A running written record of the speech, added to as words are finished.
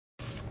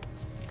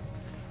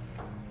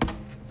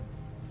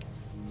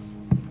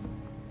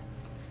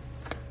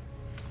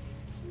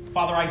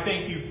Father, I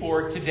thank you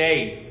for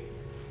today,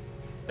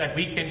 that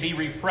we can be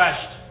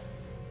refreshed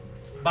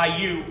by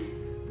you.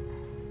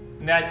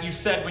 And that you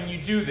said when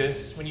you do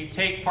this, when you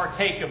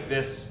partake of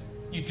this,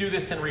 you do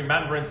this in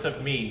remembrance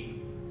of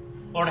me.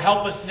 Lord,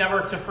 help us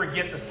never to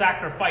forget the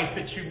sacrifice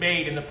that you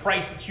made and the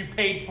price that you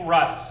paid for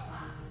us,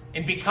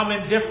 and become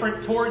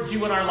indifferent towards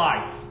you in our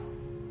life.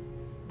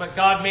 But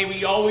God, may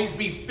we always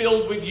be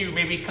filled with you.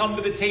 May we come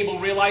to the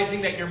table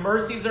realizing that your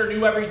mercies are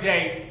new every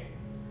day,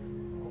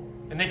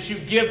 and that you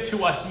give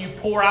to us and you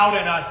pour out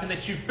in us, and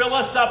that you fill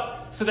us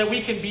up so that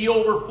we can be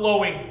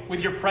overflowing with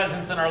your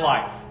presence in our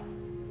life.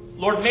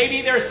 Lord,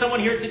 maybe there's someone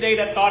here today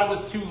that thought it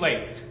was too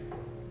late,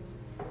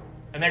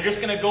 and they're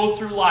just going to go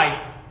through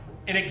life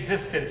in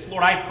existence.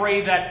 Lord, I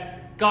pray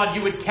that, God,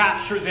 you would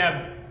capture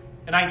them,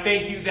 and I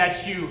thank you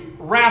that you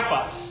wrap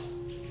us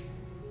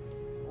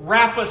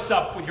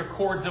up with your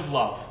cords of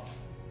love.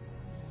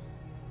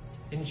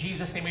 In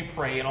Jesus' name we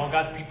pray, and all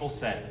God's people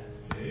said,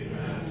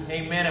 Amen.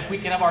 Amen. If we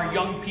can have our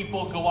young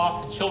people go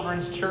off to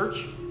Children's Church.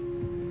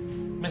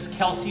 Miss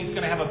Kelsey's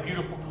going to have a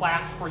beautiful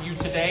class for you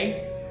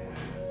today.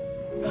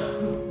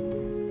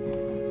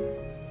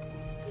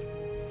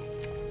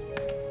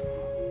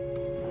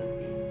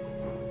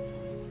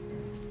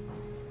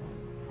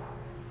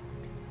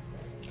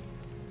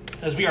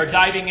 As we are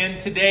diving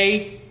in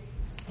today,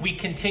 we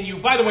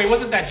continue. By the way,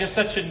 wasn't that just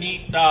such a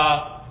neat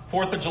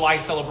 4th of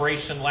July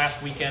celebration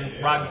last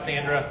weekend, Rod and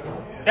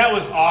Sandra? That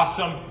was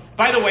awesome.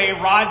 By the way,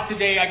 Rod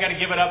today, I got to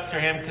give it up to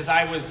him because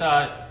I was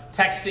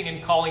texting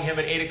and calling him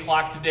at 8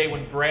 o'clock today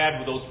when Brad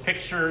with those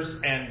pictures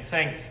and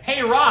saying,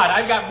 "Hey, Rod,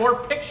 I've got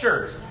more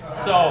pictures."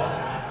 So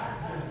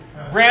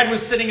Brad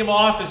was sending him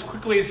off as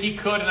quickly as he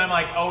could, and I'm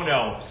like, oh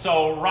no.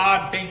 So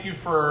Rod, thank you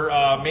for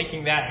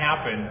making that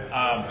happen.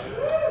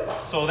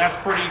 So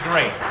that's pretty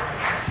great.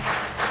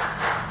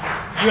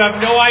 You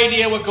have no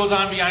idea what goes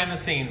on behind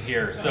the scenes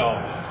here. So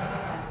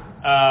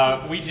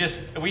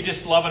we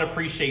just love and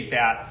appreciate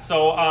that.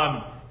 So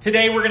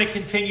today we're going to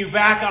continue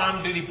back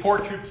on to the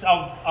portraits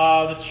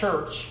of the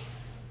church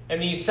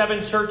and these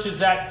 7 churches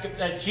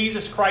that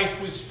Jesus Christ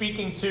was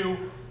speaking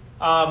to.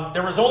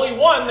 There was only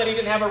one that he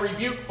didn't have a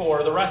rebuke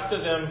for. The rest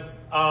of them,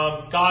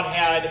 God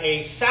had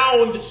a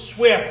sound,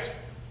 swift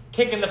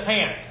kick in the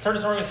pants. Turn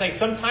to someone and say,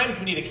 sometimes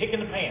we need a kick in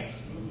the pants.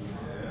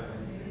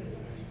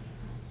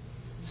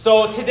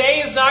 So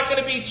today is not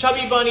going to be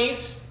chubby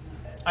bunnies.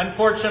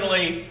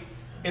 Unfortunately,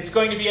 it's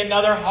going to be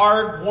another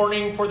hard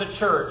warning for the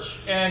church.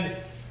 And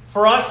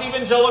for us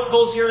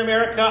evangelicals here in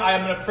America,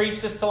 I'm going to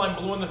preach this till I'm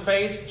blue in the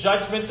face.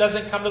 Judgment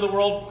doesn't come to the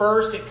world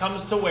first. It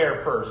comes to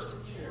where first?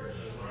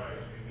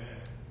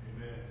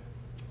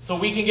 So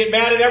we can get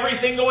mad at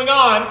everything going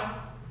on,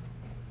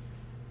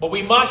 but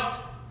we must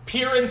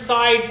peer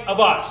inside of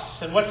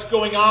us and what's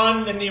going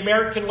on in the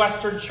American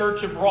Western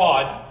Church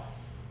abroad.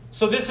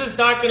 So this is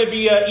not going to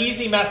be an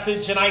easy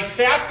message, and I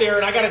sat there,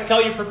 and I got to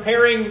tell you,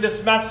 preparing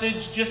this message,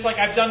 just like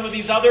I've done with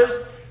these others,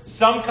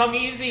 some come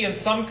easy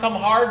and some come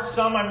hard.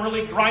 Some I'm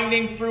really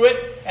grinding through it,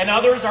 and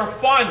others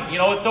are fun. You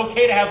know, it's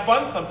okay to have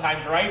fun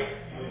sometimes, right?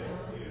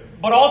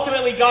 But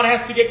ultimately, God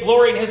has to get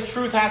glory, and His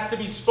truth has to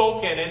be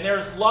spoken, and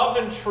there's love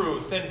and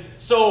truth. And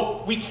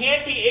so we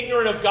can't be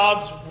ignorant of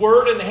God's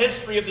Word and the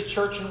history of the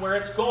church and where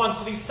it's gone.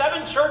 So these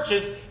 7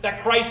 churches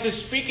that Christ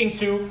is speaking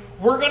to,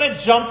 we're going to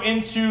jump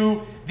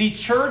into the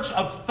church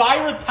of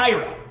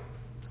Thyatira.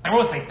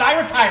 Everyone say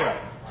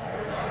Thyatira.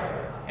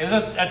 There's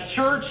a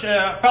church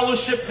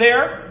fellowship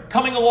there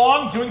coming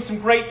along, doing some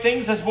great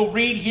things as we'll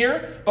read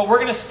here. But we're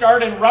going to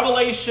start in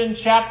Revelation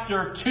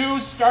chapter 2,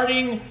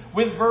 starting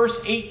with verse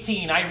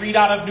 18. I read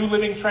out of New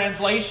Living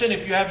Translation.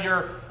 If you have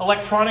your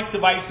electronic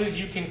devices,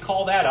 you can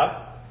call that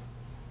up.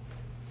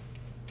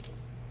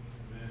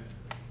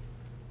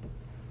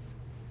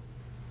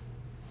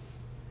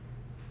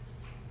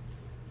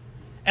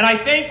 And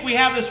I think we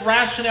have this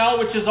rationale,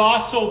 which is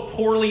also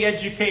poorly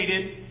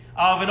educated,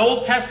 of an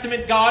Old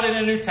Testament God and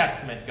a New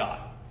Testament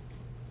God.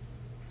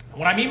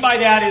 What I mean by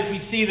that is we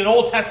see the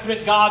Old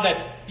Testament God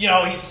that, you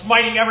know, He's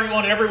smiting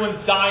everyone and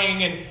everyone's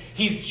dying and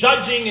He's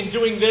judging and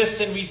doing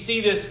this, and we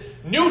see this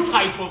new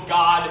type of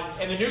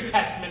God in the New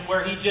Testament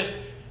where He just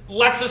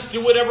lets us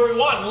do whatever we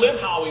want and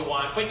live how we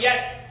want. But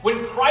yet,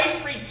 when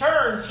Christ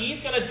returns, He's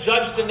going to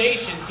judge the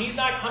nations. He's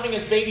not coming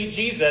as baby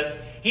Jesus.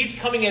 He's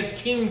coming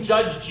as King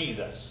Judge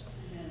Jesus.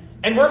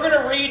 And we're going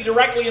to read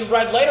directly in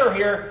red later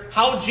here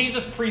how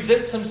Jesus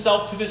presents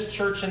Himself to this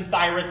church in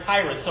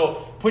Thyatira.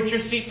 So put your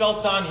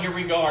seatbelts on. Here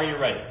we go. Are you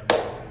ready?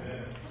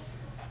 Amen.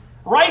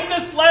 Write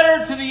this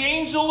letter to the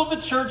angel of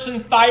the church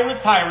in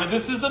Thyatira.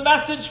 This is the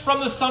message from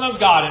the Son of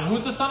God. And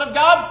who's the Son of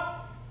God?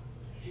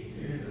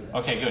 Jesus.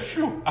 Okay, good.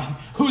 Phew.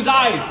 Whose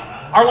eyes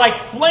are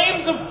like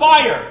flames of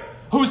fire,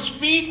 whose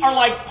feet are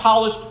like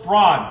polished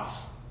bronze.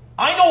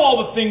 I know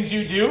all the things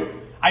you do.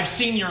 I've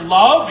seen your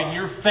love and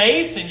your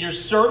faith and your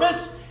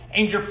service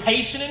and your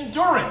patient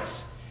endurance.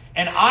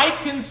 And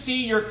I can see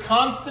your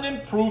constant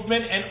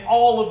improvement in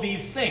all of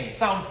these things.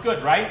 Sounds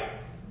good, right?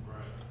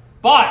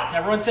 But,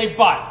 everyone say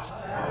but.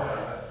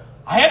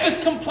 I have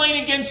this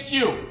complaint against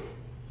you.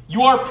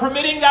 You are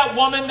permitting that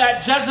woman,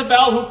 that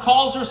Jezebel, who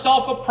calls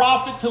herself a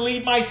prophet, to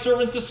lead my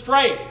servants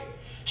astray.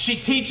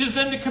 She teaches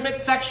them to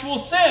commit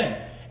sexual sin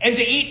and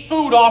to eat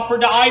food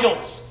offered to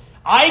idols.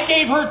 I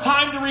gave her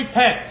time to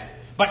repent,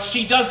 but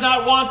she does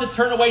not want to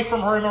turn away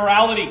from her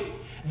immorality.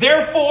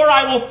 Therefore,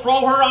 I will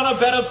throw her on a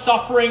bed of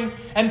suffering,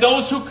 and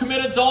those who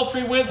commit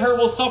adultery with her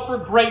will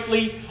suffer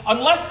greatly,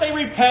 unless they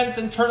repent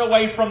and turn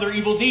away from their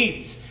evil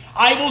deeds.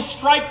 I will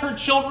strike her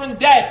children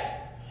dead,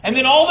 and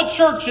then all the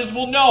churches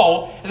will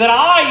know that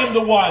I am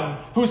the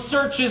one who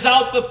searches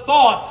out the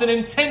thoughts and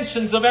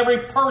intentions of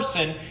every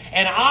person,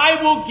 and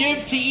I will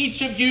give to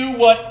each of you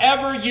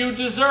whatever you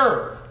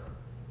deserve.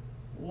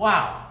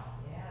 Wow.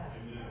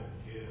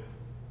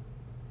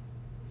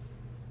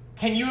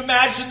 Can you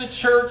imagine the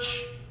church,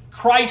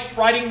 Christ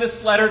writing this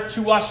letter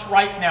to us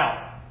right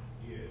now?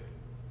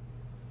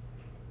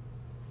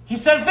 He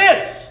says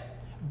this,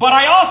 but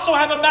I also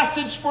have a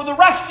message for the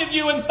rest of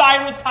you in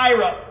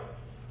Thyatira,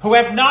 who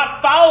have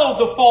not followed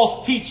the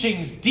false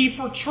teachings,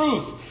 deeper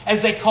truths,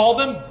 as they call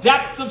them,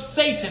 depths of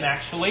Satan,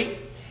 actually.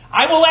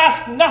 I will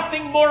ask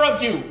nothing more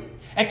of you,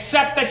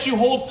 except that you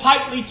hold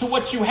tightly to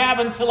what you have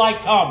until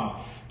I come.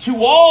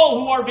 To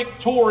all who are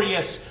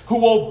victorious,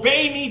 who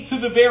obey me to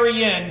the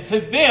very end,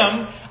 to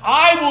them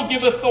I will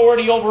give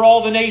authority over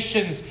all the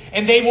nations,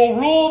 and they will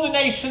rule the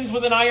nations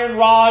with an iron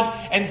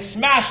rod and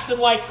smash them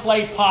like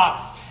clay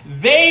pots.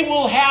 They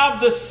will have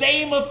the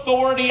same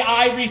authority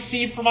I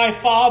received from my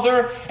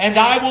Father, and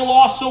I will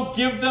also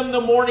give them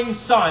the morning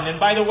sun. And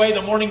by the way,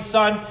 the morning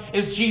sun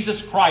is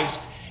Jesus Christ.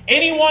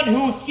 Anyone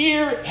who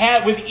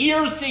with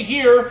ears to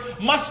hear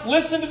must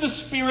listen to the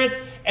Spirit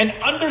and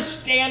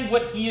understand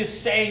what He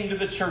is saying to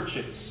the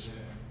churches.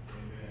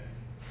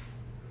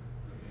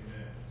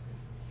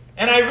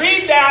 And I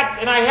read that,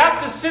 and I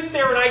have to sit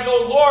there and I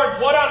go,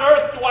 Lord, what on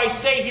earth do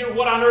I say here?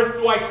 What on earth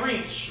do I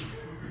preach?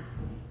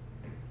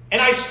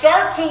 And I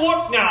start to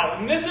look now,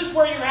 and this is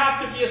where you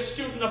have to be a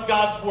student of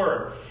God's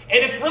Word. And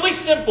it's really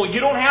simple. You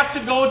don't have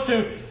to go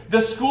to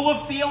the school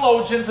of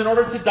theologians in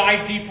order to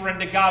dive deeper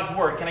into God's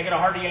Word. Can I get a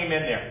hearty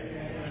amen there?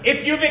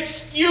 If you've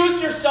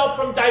excused yourself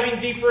from diving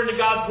deeper into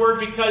God's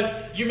Word because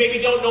you maybe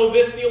don't know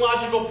this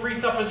theological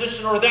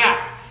presupposition or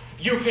that,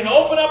 you can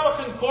open up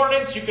a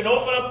concordance, you can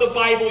open up the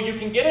Bible, you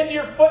can get into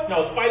your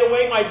footnotes. By the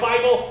way, my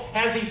Bible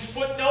has these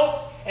footnotes.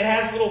 It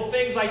has little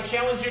things. I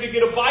challenge you to get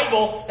a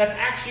Bible that's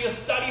actually a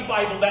study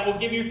Bible that will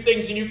give you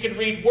things and you can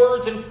read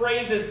words and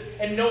phrases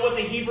and know what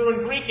the Hebrew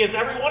and Greek is.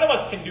 Every one of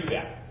us can do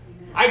that.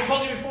 I've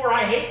told you before,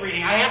 I hate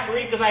reading. I have to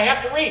read because I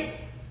have to read.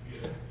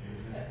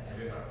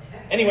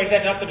 Anyways,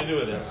 that had nothing to do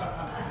with this.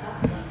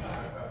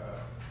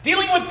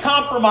 Dealing with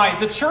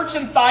compromise. The church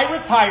in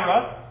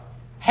Thyatira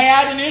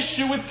had an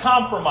issue with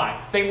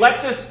compromise. They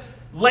let this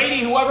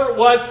lady, whoever it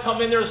was,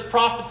 come in there as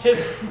prophetess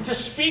to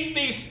speak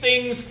these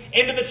things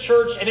into the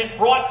church, and it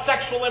brought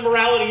sexual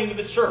immorality into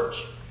the church.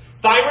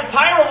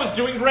 Thyatira was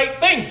doing great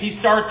things. He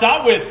starts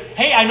out with,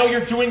 hey, I know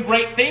you're doing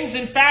great things.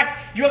 In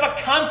fact, you have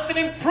a constant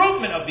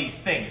improvement of these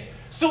things.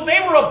 So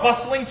they were a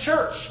bustling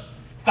church.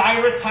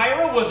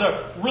 Thyatira was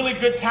a really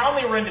good town.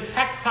 They were into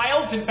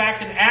textiles. In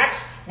fact, in Acts,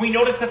 we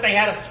noticed that they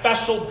had a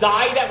special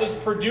dye that was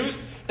produced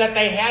that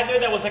they had there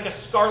that was like a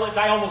scarlet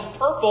dye, almost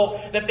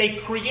purple, that they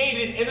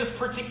created in this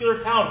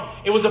particular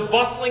town. It was a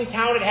bustling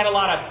town. It had a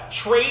lot of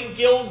trade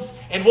guilds,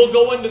 and we'll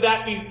go into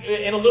that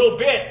in a little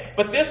bit.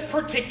 But this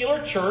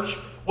particular church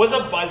was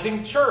a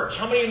buzzing church.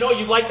 How many of you know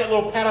you'd like that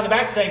little pat on the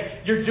back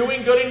saying, you're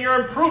doing good and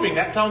you're improving?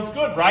 That sounds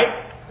good,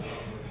 right?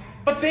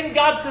 But then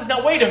God says,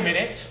 now wait a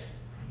minute.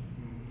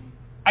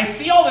 I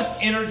see all this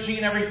energy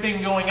and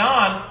everything going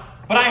on,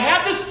 but I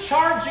have this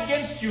charge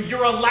against you.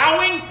 You're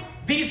allowing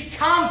these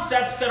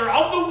concepts that are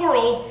of the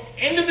world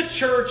into the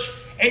church,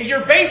 and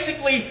you're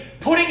basically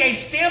putting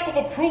a stamp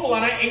of approval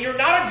on it, and you're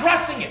not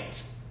addressing it.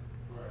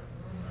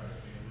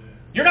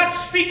 You're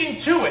not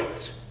speaking to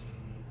it.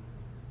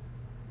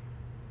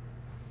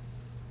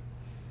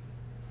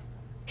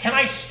 Can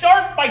I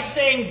start by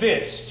saying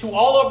this to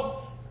all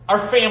of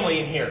our family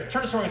in here?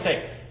 Turn to someone and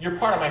say, you're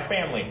part of my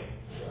family.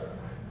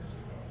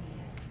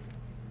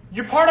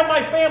 You're part of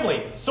my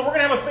family. So we're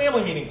going to have a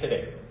family meeting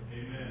today.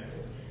 Amen.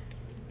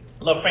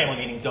 Love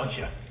family meetings, don't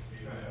you?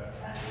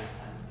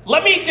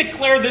 Let me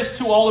declare this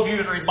to all of you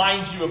and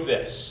remind you of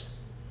this.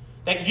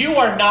 That you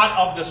are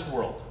not of this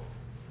world.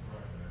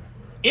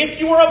 If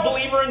you are a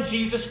believer in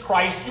Jesus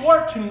Christ, you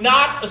are to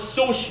not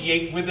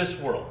associate with this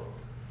world.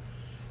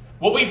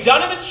 What we've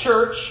done in the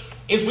church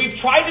is we've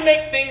tried to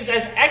make things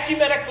as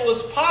ecumenical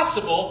as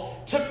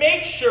possible to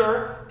make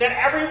sure that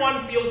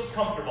everyone feels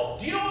comfortable.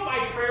 Do you know what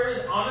my prayer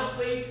is,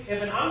 honestly?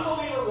 If an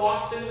unbeliever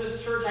walks into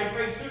this church, I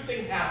pray two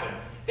things happen.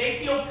 They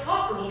feel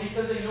comfortable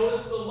because they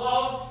notice the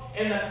love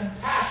and the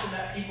compassion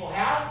that people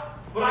have.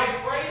 But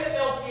I pray that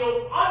they'll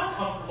feel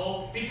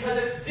uncomfortable because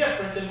it's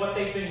different than what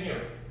they've been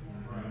hearing.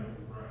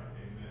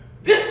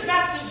 This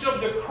message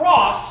of the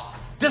cross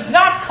does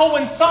not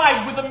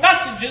coincide with the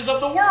messages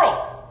of the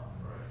world.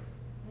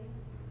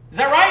 Is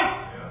that right?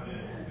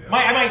 Am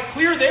I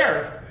clear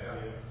there?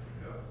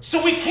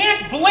 So we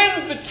can't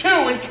blend the two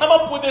and come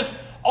up with this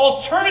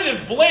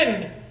alternative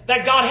blend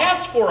that God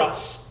has for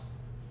us.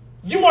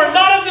 You are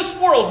not of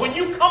this world. When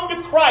you come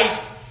to Christ,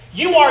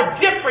 you are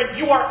different.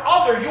 You are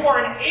other. You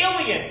are an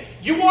alien.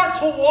 You are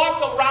to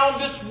walk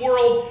around this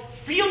world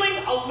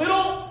feeling a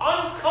little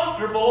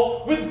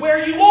uncomfortable with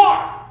where you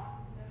are.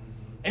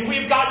 And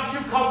we've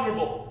gotten too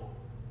comfortable.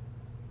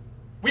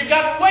 We've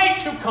gotten way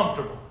too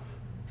comfortable.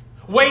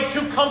 Way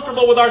too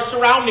comfortable with our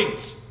surroundings.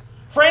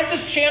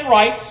 Francis Chan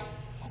writes,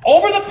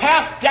 over the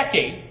past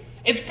decade,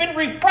 it's been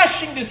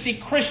refreshing to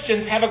see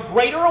Christians have a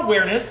greater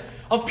awareness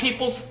of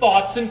people's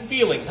thoughts and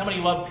feelings. How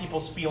many love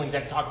people's feelings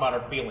and talk about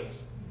our feelings?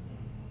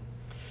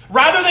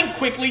 Rather than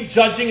quickly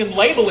judging and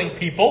labeling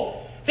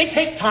people, they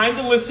take time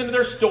to listen to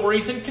their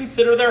stories and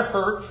consider their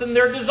hurts and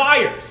their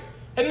desires.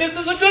 And this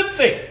is a good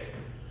thing.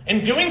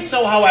 In doing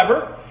so,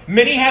 however,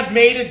 many have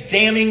made a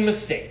damning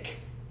mistake.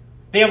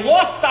 They have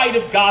lost sight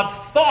of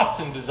God's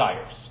thoughts and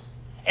desires.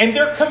 And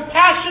their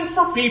compassion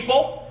for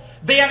people,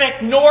 they have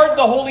ignored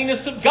the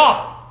holiness of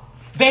God.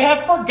 They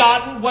have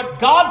forgotten what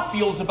God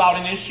feels about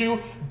an issue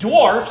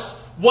dwarfs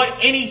what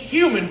any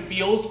human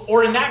feels,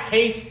 or in that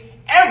case,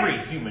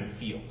 every human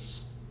feels.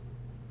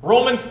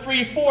 Romans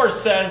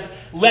 3:4 says,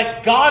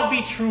 let God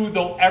be true,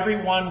 though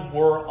everyone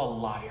were a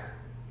liar.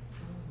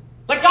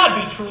 Let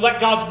God be true. Let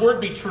God's word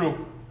be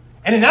true.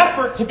 In an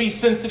effort to be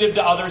sensitive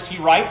to others, he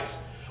writes,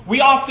 we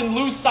often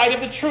lose sight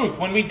of the truth.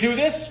 When we do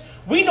this,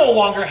 we no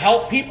longer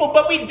help people,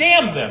 but we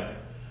damn them.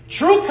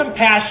 True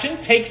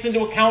compassion takes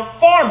into account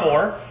far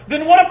more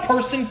than what a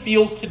person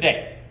feels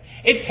today.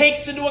 It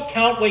takes into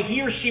account what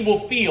he or she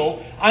will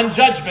feel on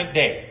Judgment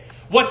Day.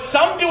 What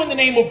some do in the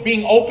name of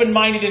being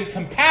open-minded and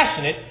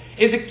compassionate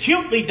is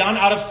acutely done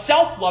out of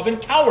self-love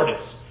and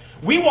cowardice.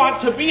 We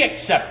want to be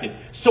accepted,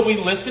 so we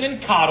listen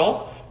and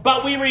coddle,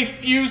 but we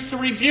refuse to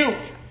rebuke.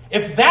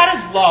 If that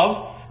is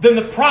love, then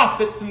the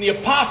prophets and the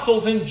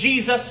apostles and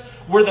Jesus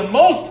were the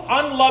most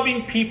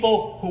unloving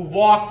people who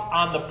walked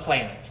on the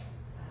planet.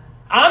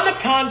 On the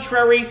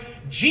contrary,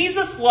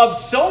 Jesus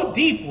loved so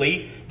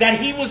deeply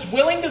that he was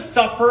willing to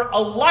suffer a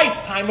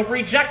lifetime of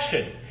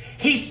rejection.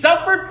 He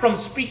suffered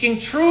from speaking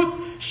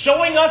truth,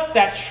 showing us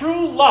that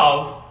true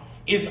love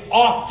is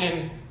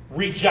often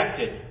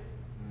rejected.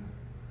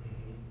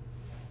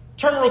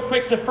 Turn real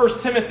quick to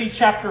 1 Timothy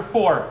chapter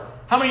 4.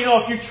 How many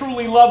know if you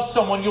truly love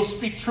someone, you'll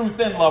speak truth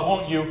in love,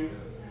 won't you?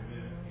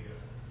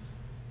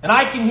 And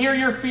I can hear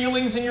your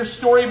feelings and your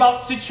story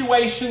about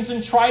situations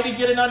and try to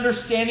get an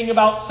understanding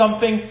about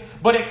something,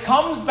 but it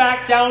comes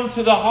back down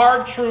to the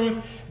hard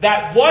truth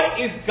that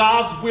what is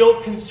God's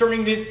will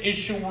concerning this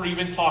issue we're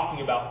even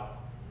talking about?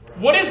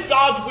 What is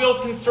God's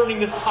will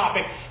concerning this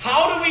topic?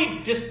 How do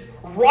we just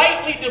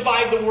rightly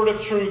divide the word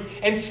of truth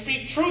and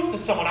speak truth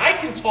to someone? I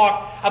can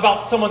talk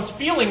about someone's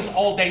feelings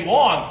all day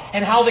long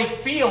and how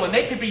they feel, and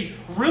they could be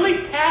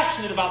really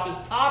passionate about this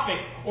topic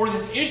or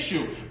this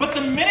issue. But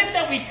the minute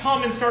that we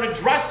come and start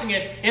addressing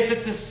it, if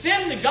it's a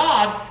sin to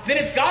God, then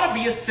it's got to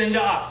be a sin to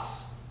us.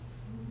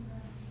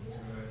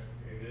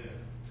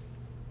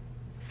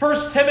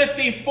 1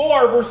 Timothy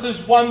 4,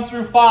 verses 1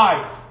 through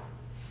 5.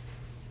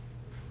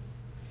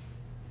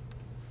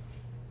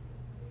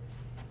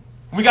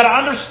 We got to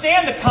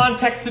understand the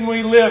context in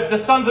which we live.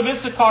 The sons of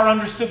Issachar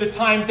understood the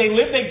times they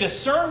lived. They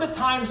discerned the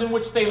times in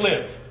which they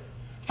lived.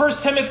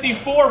 1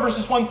 Timothy 4,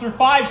 verses 1 through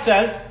 5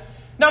 says,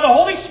 now the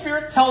Holy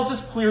Spirit tells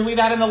us clearly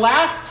that in the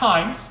last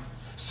times,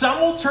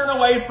 some will turn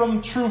away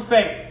from true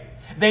faith.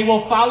 They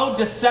will follow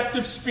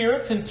deceptive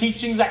spirits and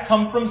teachings that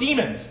come from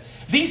demons.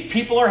 These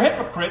people are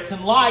hypocrites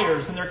and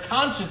liars, and their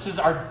consciences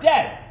are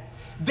dead.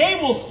 They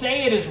will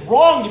say it is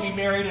wrong to be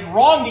married and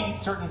wrong to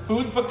eat certain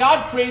foods, but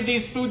God created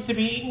these foods to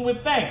be eaten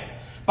with thanks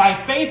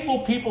by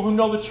faithful people who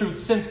know the truth.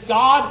 Since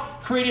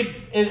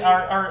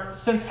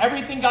since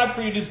everything God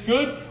created is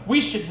good,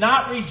 we should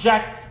not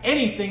reject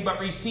anything but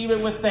receive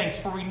it with thanks,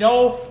 for we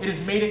know it is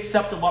made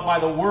acceptable by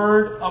the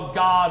word of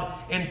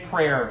God in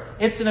prayer.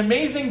 It's an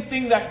amazing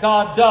thing that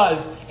God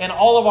does in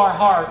all of our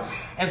hearts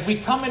as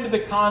we come into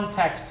the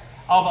context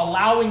of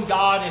allowing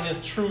God and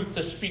His truth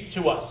to speak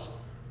to us.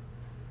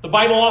 The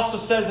Bible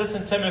also says this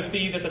in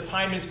Timothy, that the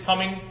time is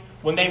coming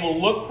when they will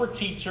look for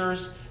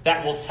teachers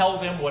that will tell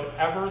them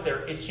whatever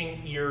their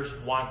itching ears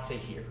want to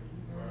hear.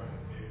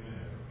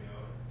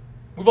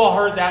 We've all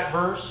heard that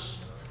verse,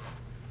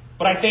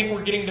 but I think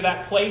we're getting to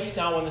that place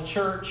now in the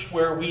church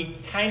where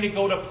we kind of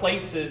go to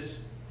places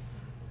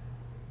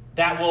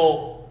that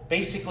will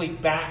basically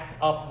back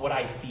up what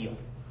I feel,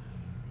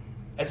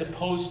 as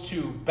opposed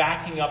to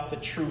backing up the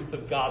truth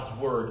of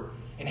God's Word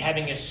and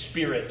having a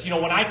spirit. You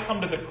know, when I come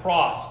to the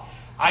cross,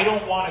 I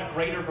don't want a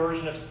greater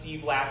version of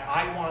Steve Lapp.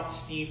 I want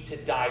Steve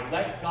to die.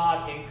 Let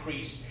God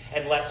increase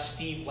and let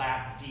Steve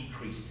Lapp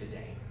decrease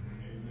today.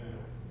 Amen.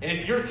 And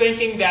if you're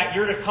thinking that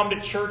you're to come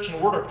to church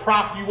and we're to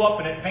prop you up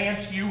and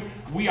advance you,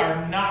 we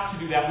are not to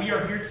do that. We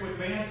are here to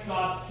advance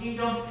God's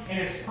kingdom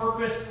and His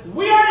purpose.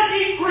 We are to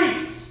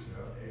decrease.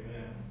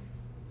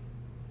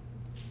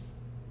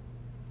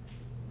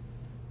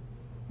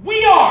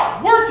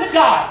 We're to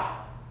die.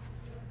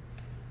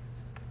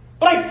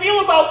 But I feel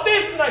about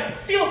this, and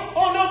I feel,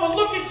 oh no, but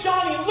look at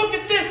Johnny, and look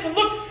at this, and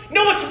look.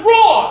 No, it's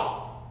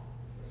wrong.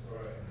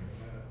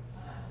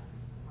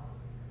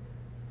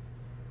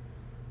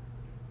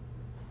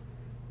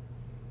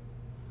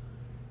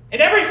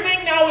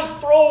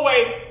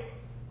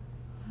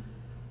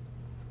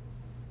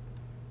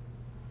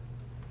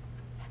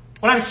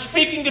 When I'm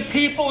speaking to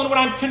people and when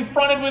I'm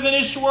confronted with an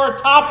issue or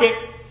a topic,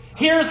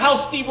 here's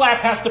how Steve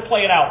Lapp has to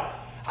play it out.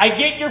 I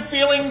get your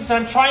feelings,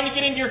 and I'm trying to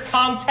get into your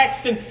context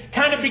and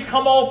kind of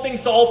become all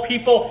things to all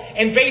people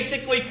and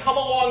basically come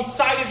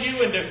alongside of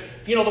you and to,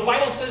 the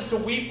Bible says to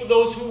weep with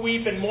those who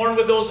weep and mourn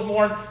with those who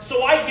mourn.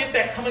 So I get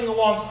that coming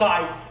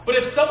alongside. But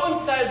if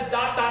someone says, ...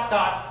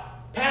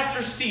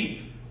 Pastor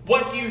Steve,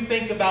 what do you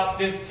think about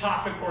this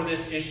topic or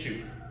this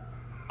issue?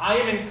 I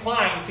am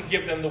inclined to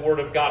give them the Word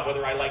of God,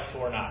 whether I like to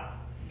or not.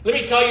 Let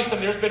me tell you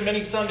something. There's been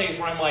many Sundays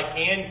where I'm like,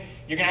 Ann,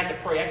 you're going to have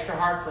to pray extra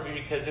hard for me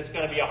because it's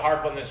going to be a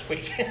hard one this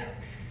week.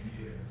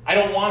 I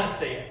don't want to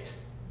say it.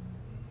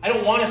 I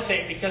don't want to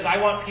say it because I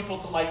want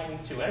people to like me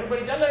too. Doesn't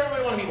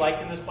everybody want to be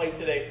liked in this place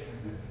today?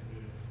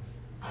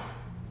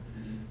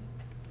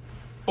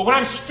 But when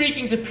I'm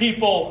speaking to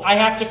people, I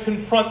have to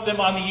confront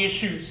them on the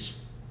issues.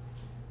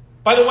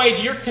 By the way,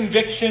 do your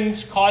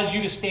convictions cause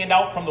you to stand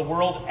out from the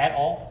world at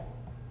all?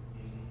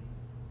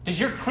 Does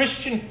your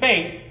Christian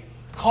faith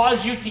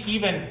cause you to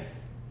even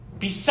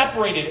be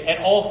separated at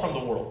all from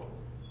the world?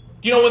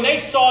 When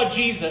they saw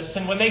Jesus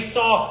and when they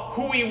saw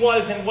who He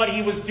was and what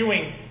He was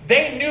doing,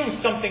 they knew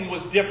something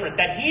was different,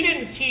 that He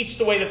didn't teach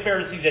the way the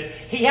Pharisees did.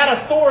 He had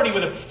authority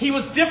with Him. He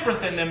was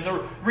different than them.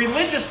 The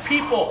religious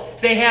people,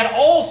 they had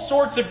all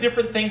sorts of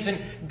different things,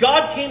 and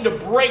God came to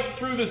break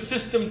through the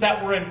systems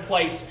that were in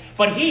place.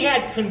 But He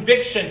had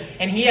conviction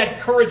and He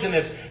had courage in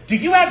this. Do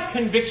you have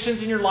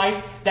convictions in your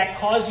life that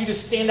cause you to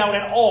stand out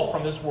at all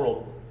from this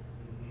world?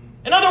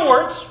 In other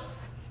words,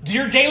 do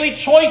your daily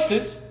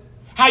choices,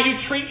 how you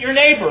treat your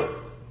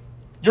neighbor,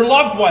 your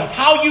loved ones,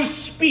 how you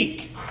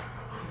speak,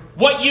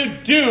 what you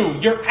do,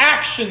 your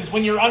actions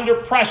when you're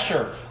under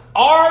pressure,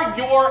 are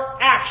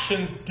your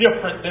actions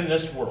different than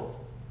this world?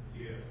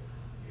 Yeah.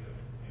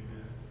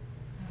 Amen.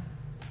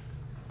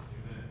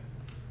 Amen.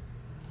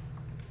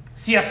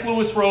 C.S.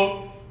 Lewis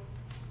wrote,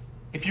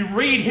 if you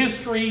read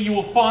history, you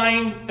will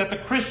find that the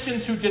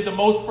Christians who did the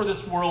most for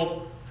this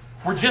world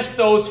were just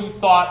those who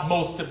thought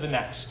most of the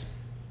next.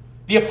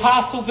 The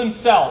apostles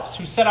themselves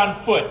who set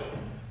on foot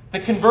the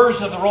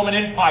conversion of the Roman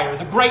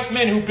Empire, the great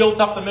men who built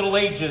up the Middle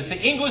Ages, the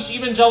English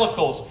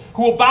evangelicals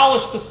who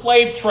abolished the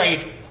slave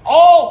trade,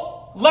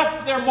 all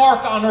left their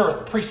mark on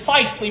earth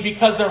precisely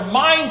because their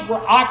minds were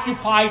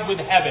occupied with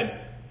heaven.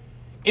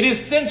 It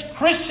is since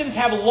Christians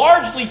have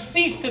largely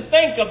ceased to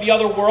think of the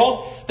other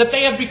world that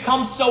they have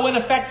become so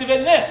ineffective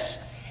in this.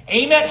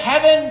 Aim at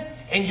heaven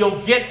and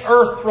you'll get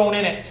earth thrown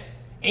in it.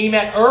 Aim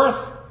at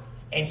earth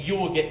and you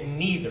will get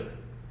neither,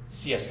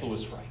 C.S.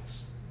 Lewis writes.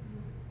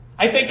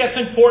 I think that's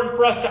important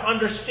for us to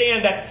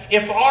understand that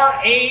if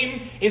our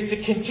aim is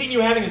to continue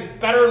having this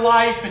better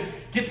life and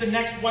get the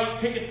next white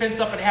picket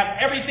fence up and have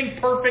everything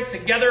perfect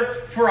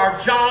together for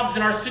our jobs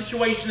and our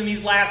situation in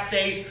these last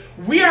days,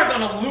 we are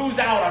going to lose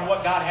out on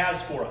what God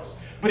has for us.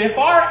 But if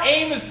our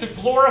aim is to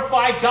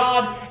glorify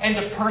God and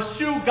to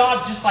pursue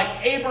God just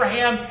like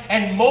Abraham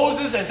and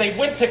Moses as they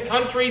went to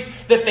countries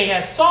that they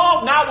had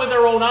saw not with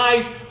their own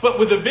eyes but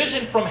with a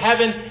vision from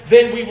heaven,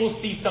 then we will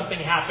see something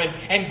happen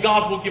and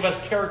God will give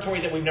us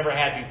territory that we've never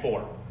had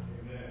before.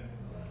 Amen.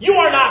 You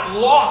are not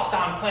lost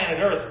on planet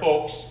Earth,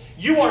 folks.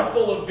 You are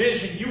full of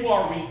vision. You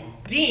are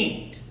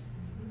redeemed.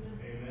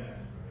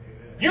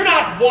 You're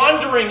not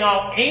wandering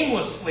out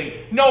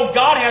aimlessly. No,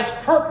 God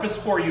has purpose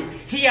for you.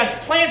 He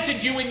has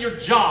planted you in your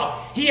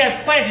job. He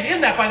has planted. Isn't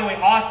that, by the way,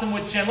 awesome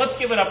with Jen? Let's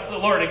give it up to the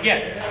Lord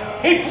again.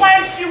 He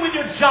plants you with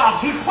your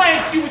jobs. He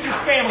plants you with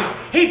your families.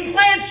 He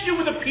plants you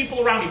with the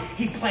people around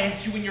you. He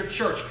plants you in your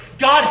church.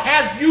 God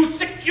has you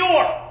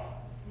secure.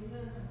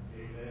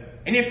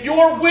 And if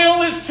your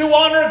will is to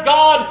honor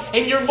God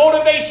and your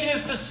motivation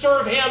is to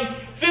serve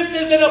Him, this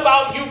isn't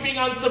about you being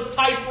on some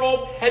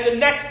tightrope and the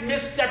next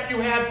misstep you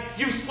have,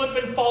 you slip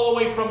and fall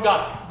away from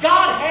God.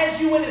 God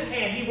has you in His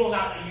hand. He will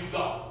not let you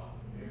go.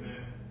 Amen.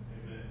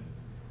 Amen.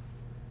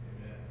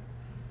 Amen.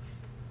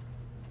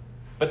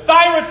 But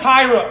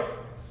Thyatira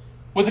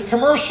was a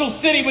commercial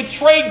city with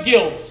trade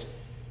guilds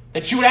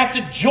that you would have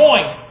to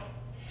join.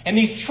 And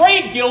these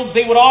trade guilds,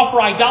 they would offer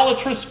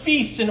idolatrous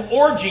feasts and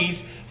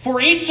orgies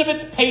for each of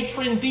its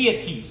patron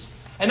deities.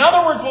 In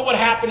other words, what would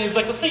happen is,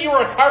 like, let's say you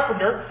were a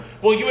carpenter.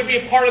 Well, you would be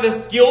a part of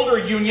this guild or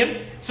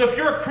union. So if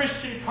you're a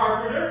Christian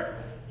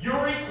carpenter, you're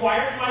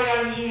required, you might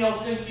have got an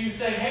email sent to you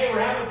saying, hey, we're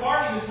having a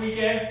party this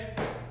weekend.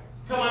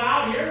 Come on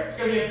out here.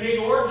 It's going to be a big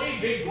orgy,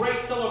 big,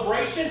 great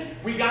celebration.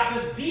 We got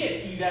this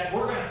deity that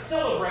we're going to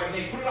celebrate. And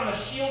they put it on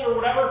a shield or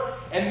whatever,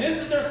 and this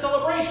is their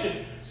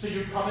celebration. So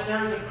you come in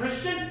there as a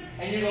Christian,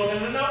 and you go,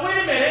 no, wait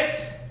a minute.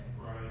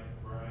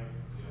 Right,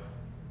 yeah.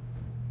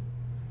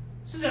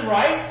 This isn't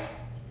right.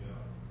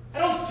 I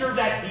don't serve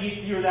that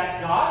deity or that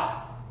God.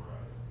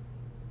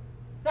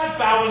 Not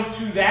bowing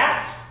to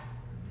that.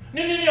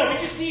 No.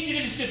 We just need you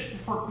to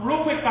just, for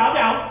real quick, bow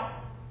down.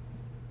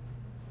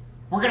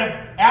 We're going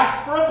to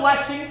ask for a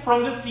blessing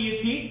from this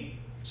deity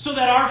so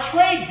that our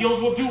trade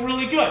guild will do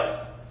really good.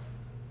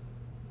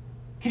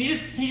 Can you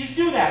just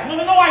do that? No,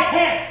 I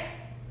can't.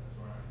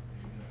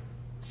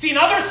 See, in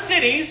other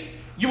cities,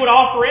 you would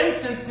offer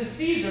incense to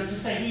Caesar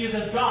to say he is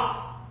as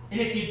God. And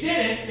if you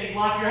didn't, they'd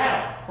lock your head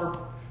up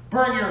for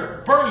burn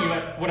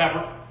you,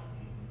 whatever.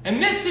 In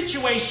this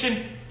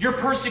situation, your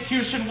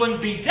persecution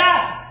wouldn't be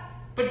death.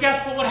 But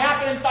guess what would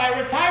happen in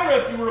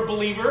Thyatira if you were a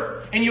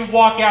believer and you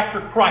walk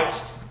after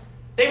Christ?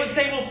 They would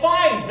say, well,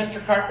 fine,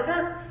 Mr.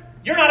 Carpenter.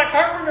 You're not a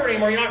carpenter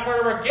anymore. You're not part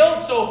of our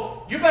guild,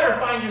 so you better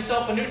find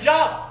yourself a new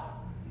job.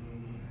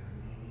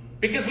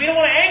 Because we don't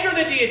want to anger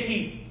the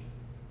deity.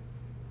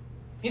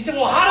 You say,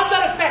 well, how does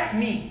that affect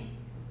me?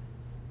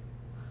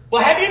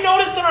 Well, have you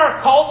noticed in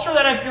our culture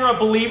that if you're a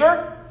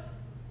believer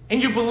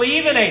and you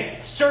believe in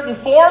a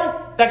certain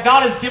form that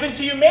God has given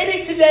to you,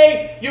 maybe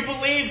today you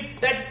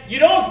believe that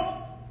the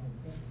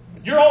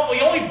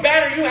only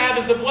banner you have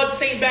is the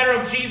bloodstained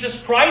banner of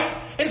Jesus Christ.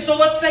 And so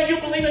let's say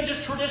you believe in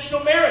just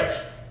traditional marriage.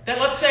 That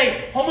let's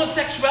say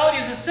homosexuality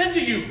is a sin to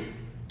you.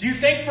 Do you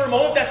think for a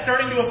moment that's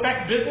starting to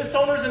affect business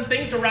owners and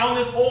things around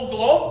this whole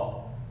globe?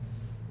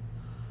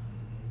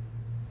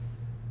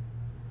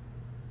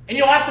 And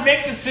you'll have to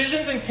make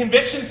decisions and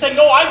convictions saying,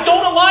 no, I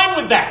don't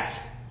align with that.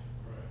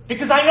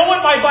 Because I know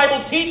what my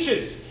Bible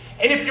teaches.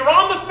 And if you're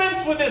on the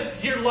fence with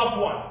this, dear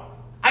loved one,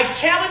 I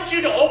challenge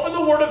you to open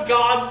the Word of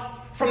God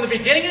from the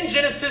beginning in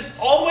Genesis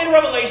all the way to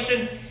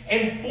Revelation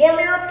and form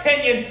your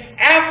opinion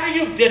after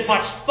you've did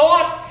much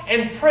thought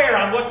and prayer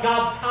on what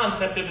God's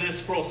concept of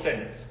this scroll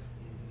sin is.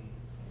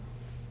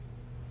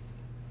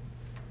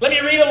 Let me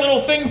read a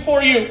little thing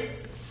for you.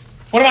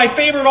 One of my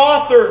favorite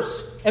authors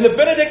and the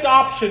Benedict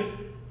option.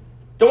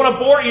 Don't want to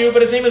bore you,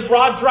 but his name is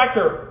Rod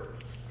Drecker.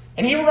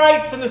 And he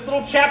writes in this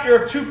little chapter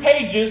of 2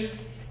 pages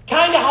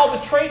kind of how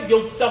the trade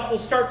guild stuff will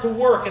start to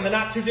work in the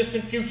not too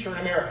distant future in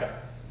America.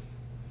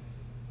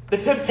 The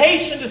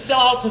temptation to sell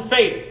out to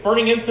faith,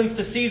 burning incense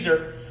to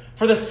Caesar,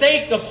 for the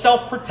sake of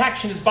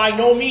self-protection is by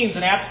no means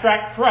an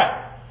abstract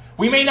threat.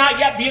 We may not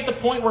yet be at the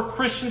point where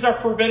Christians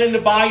are forbidden to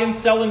buy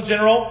and sell in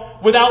general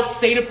without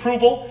state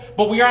approval,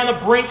 but we are on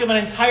the brink of an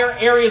entire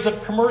areas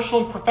of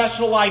commercial and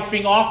professional life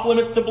being off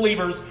limits to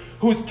believers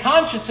whose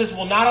consciences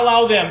will not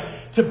allow them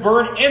to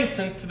burn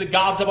incense to the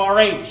gods of our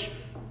age.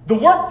 The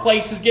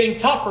workplace is getting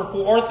tougher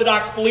for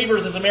Orthodox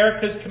believers as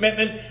America's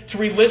commitment to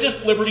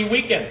religious liberty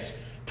weakens.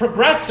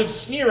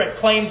 Progressives sneer at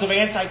claims of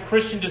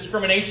anti-Christian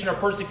discrimination or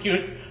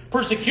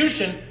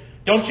persecution.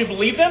 Don't you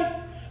believe them?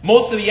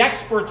 Most of the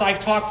experts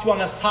I've talked to on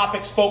this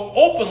topic spoke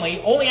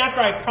openly only after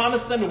I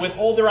promised them to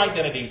withhold their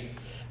identities.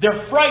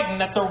 They're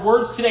frightened that their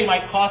words today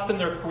might cost them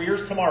their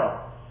careers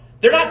tomorrow.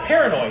 They're not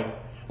paranoid.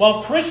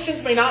 While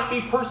Christians may not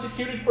be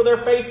persecuted for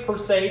their faith per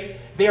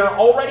se, they are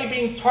already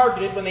being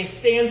targeted when they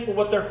stand for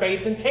what their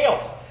faith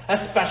entails,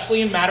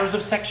 especially in matters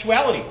of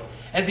sexuality.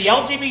 As the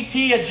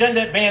LGBT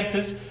agenda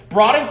advances,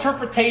 broad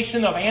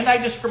interpretation of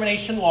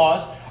anti-discrimination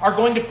laws are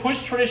going to push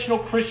traditional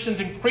Christians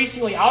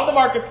increasingly out of the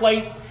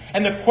marketplace,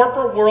 and the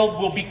corporate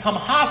world will become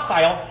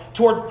hostile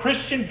toward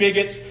Christian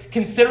bigots,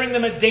 considering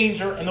them a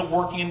danger in the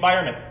working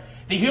environment.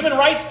 The Human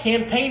Rights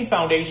Campaign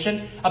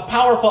Foundation, a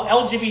powerful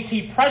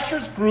LGBT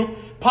pressures group,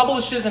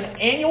 publishes an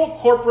annual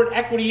corporate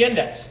equity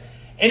index.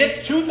 In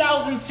its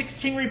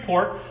 2016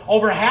 report,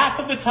 over half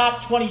of the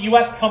top 20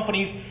 U.S.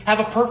 companies have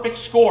a perfect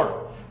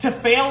score.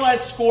 To fail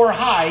that score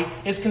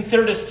high is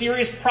considered a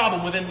serious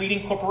problem within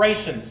leading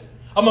corporations.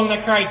 Among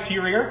the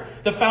criteria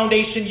the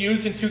foundation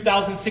used in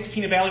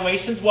 2016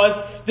 evaluations was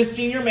the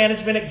senior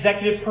management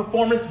executive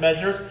performance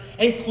measures,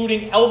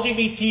 including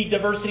LGBT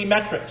diversity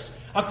metrics.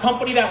 A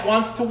company that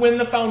wants to win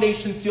the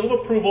foundation's seal of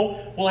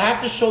approval will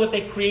have to show that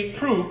they create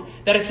proof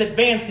that it's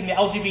advancing the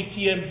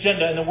LGBT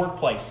agenda in the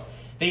workplace.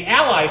 The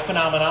ally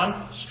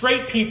phenomenon,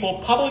 straight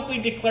people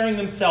publicly declaring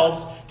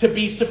themselves to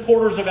be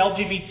supporters of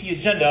LGBT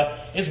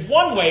agenda, is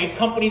one way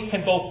companies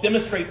can both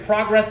demonstrate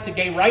progress to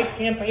gay rights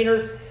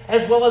campaigners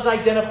as well as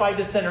identify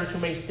dissenters who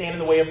may stand in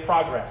the way of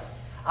progress.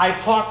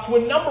 I've talked to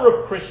a number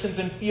of Christians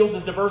in fields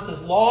as diverse as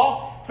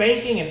law,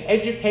 banking, and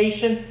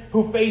education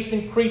who face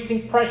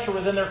increasing pressure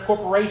within their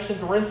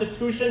corporations or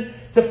institution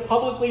to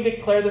publicly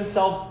declare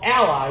themselves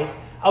allies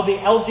of the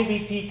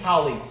LGBT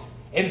colleagues.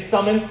 In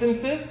some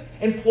instances,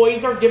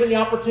 employees are given the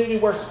opportunity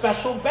to wear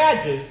special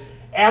badges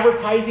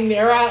advertising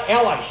their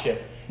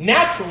allyship.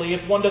 Naturally,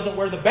 if one doesn't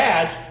wear the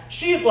badge,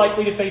 she is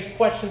likely to face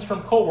questions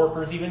from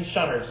coworkers, even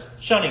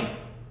shunning.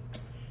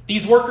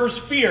 These workers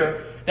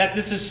fear that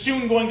this is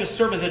soon going to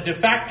serve as a de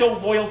facto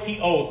loyalty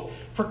oath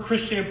for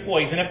Christian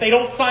employees. And if they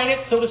don't sign it,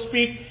 so to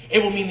speak, it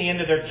will mean the end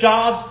of their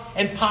jobs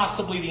and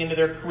possibly the end of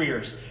their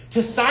careers.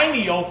 To sign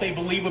the oath, they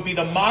believe, would be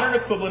the modern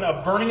equivalent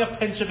of burning a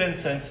pinch of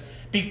incense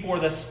before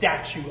the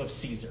statue of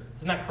Caesar.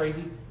 Isn't that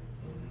crazy?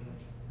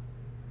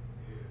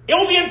 It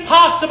will be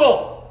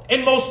impossible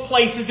in most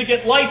places to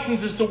get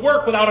licenses to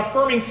work without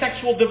affirming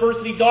sexual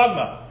diversity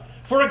dogma.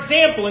 For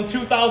example, in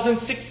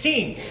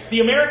 2016, the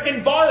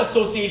American Bar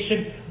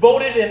Association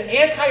voted an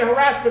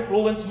anti-harassment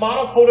rule in its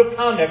model code of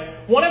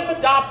conduct, one if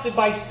adopted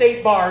by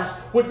state bars,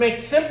 would make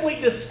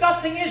simply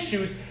discussing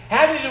issues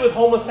having to do with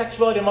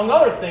homosexuality, among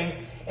other things,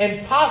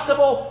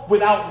 impossible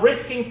without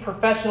risking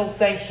professional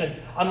sanction,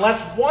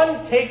 unless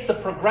one takes the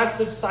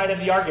progressive side of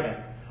the argument.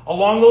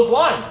 Along those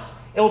lines,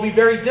 it will be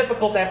very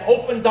difficult to have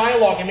open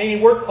dialogue in many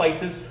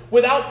workplaces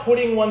without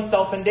putting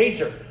oneself in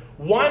danger.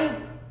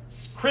 One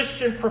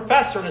Christian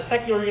professor in a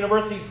secular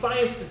university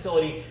science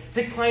facility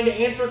declined to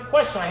answer a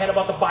question I had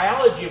about the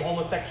biology of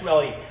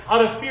homosexuality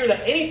out of fear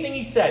that anything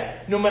he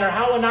said, no matter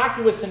how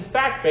innocuous and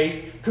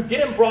fact-based, could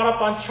get him brought up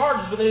on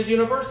charges within his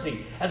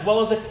university, as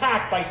well as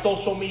attacked by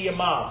social media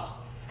mobs.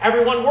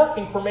 Everyone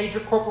working for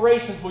major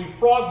corporations will be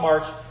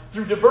frog-marched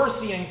through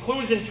diversity and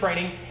inclusion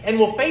training and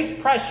will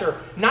face pressure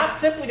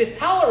not simply to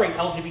tolerate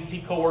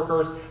LGBT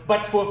coworkers,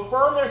 but to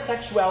affirm their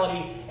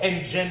sexuality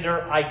and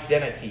gender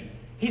identity.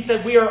 He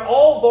said, we are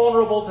all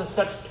vulnerable to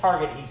such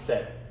target, he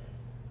said.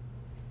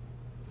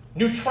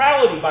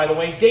 Neutrality, by the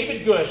way,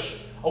 David Gush,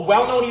 a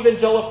well-known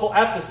evangelical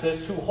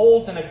ethicist who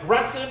holds an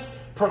aggressive,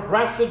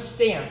 progressive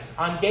stance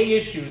on gay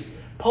issues,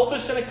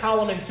 published in a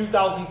column in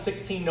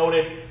 2016,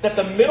 noted that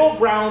the middle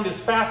ground is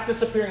fast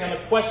disappearing on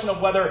the question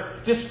of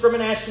whether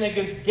discrimination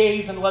against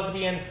gays and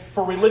lesbians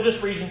for religious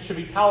reasons should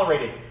be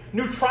tolerated.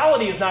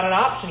 Neutrality is not an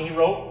option, he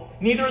wrote.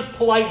 Neither is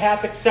polite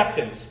half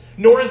acceptance,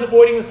 nor is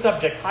avoiding the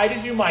subject. Hide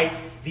as you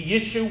might, the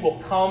issue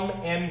will come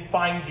and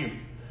find you.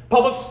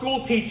 Public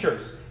school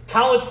teachers,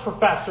 college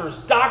professors,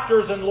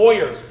 doctors, and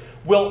lawyers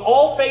will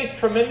all face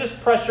tremendous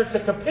pressure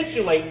to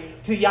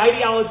capitulate to the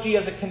ideology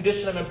as a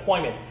condition of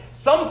employment.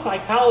 Some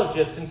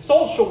psychologists and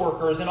social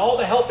workers and all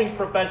the helping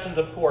professions,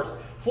 of course,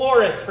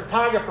 florists,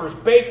 photographers,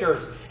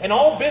 bakers, and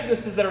all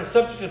businesses that are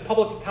subject to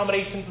public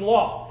accommodations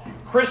law.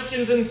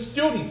 Christians and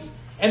students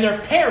and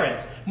their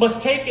parents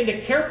must take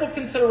into careful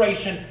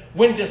consideration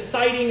when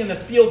deciding in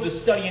the field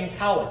to study in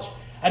college.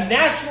 A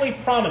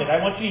nationally prominent,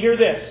 I want you to hear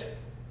this,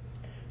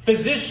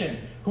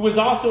 physician who is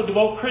also a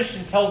devout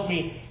Christian tells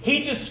me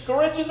he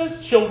discourages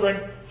his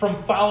children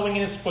from following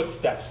in his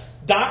footsteps.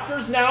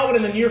 Doctors now and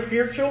in the near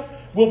future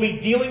will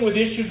be dealing with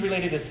issues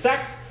related to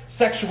sex,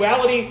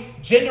 sexuality,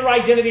 gender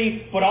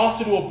identity, but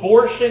also to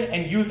abortion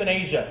and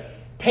euthanasia.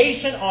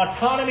 Patient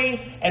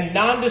autonomy and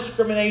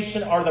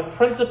non-discrimination are the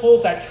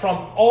principles that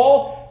trump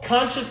all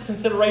conscious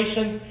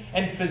considerations,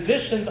 and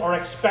physicians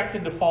are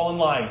expected to fall in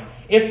line.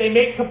 If they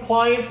make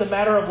compliance a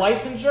matter of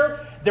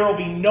licensure, there will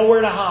be nowhere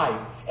to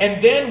hide.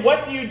 And then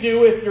what do you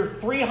do if you're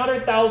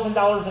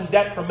 $300,000 in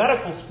debt for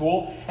medical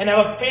school and have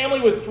a family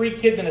with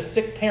 3 kids and a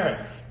sick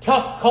parent?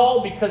 Tough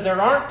call, because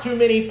there aren't too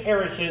many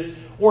parishes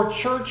or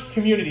church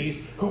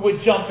communities who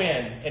would jump in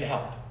and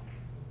help.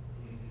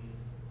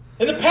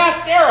 In the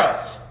past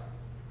eras,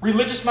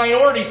 religious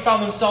minorities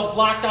found themselves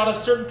locked out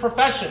of certain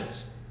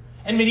professions.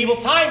 In medieval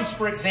times,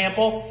 for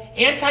example,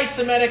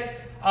 anti-Semitic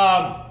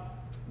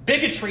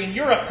bigotry in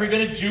Europe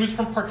prevented Jews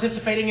from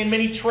participating in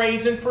many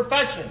trades and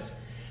professions,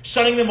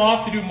 shutting them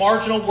off to do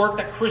marginal work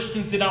that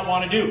Christians did not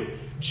want to do.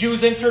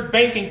 Jews entered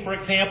banking, for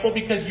example,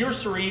 because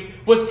usury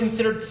was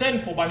considered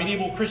sinful by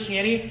medieval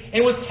Christianity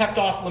and was kept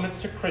off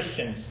limits to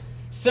Christians.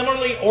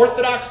 Similarly,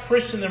 Orthodox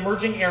Christian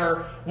emerging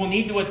era will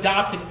need to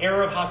adopt an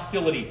era of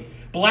hostility.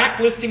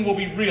 Blacklisting will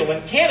be real.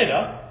 In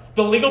Canada,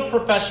 the legal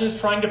profession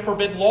is trying to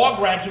forbid law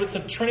graduates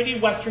of Trinity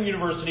Western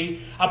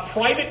University, a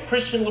private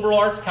Christian liberal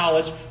arts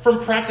college,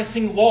 from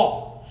practicing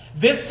law.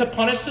 This to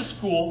punish the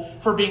school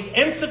for being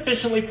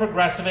insufficiently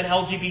progressive in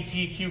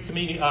LGBTQ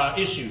community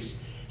issues.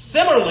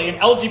 Similarly, an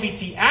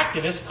LGBT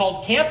activist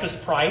called Campus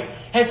Pride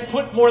has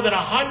put more than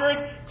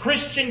 100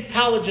 Christian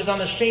colleges on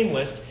the shame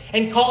list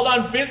and called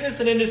on business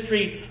and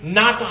industry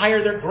not to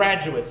hire their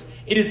graduates.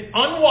 It is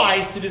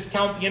unwise to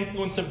discount the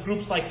influence of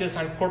groups like this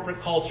on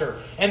corporate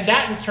culture, and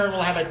that in turn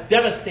will have a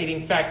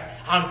devastating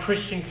effect on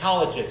Christian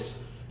colleges.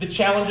 The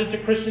challenges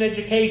to Christian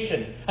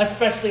education,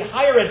 especially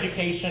higher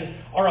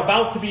education, are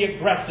about to be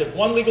aggressive.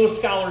 One legal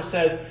scholar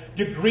says,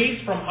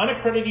 degrees from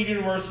unaccredited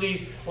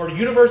universities or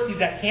universities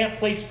that can't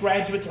place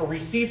graduates or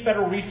receive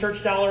federal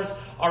research dollars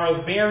are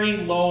of very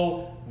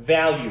low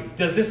value.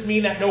 Does this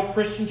mean that no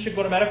Christian should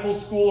go to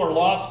medical school or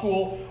law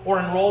school or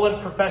enroll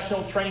in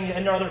professional training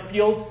in other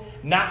fields?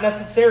 Not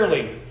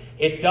necessarily.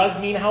 It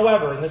does mean,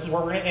 however, and this is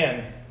where we're going to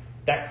end,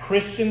 that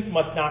Christians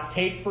must not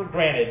take for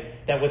granted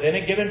that within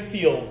a given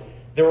field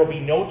there will be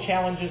no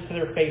challenges to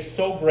their face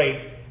so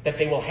great that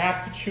they will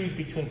have to choose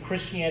between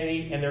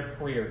Christianity and their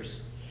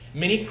careers.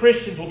 Many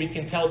Christians will be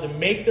compelled to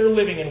make their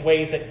living in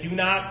ways that do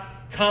not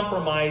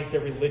compromise their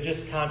religious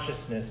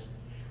consciousness.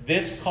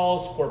 This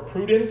calls for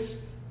prudence,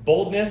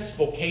 boldness,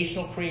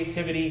 vocational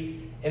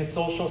creativity, and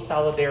social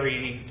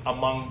solidarity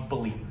among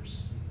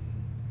believers.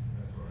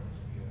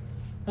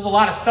 There's a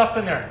lot of stuff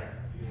in there,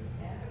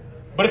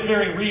 but it's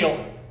very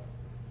real.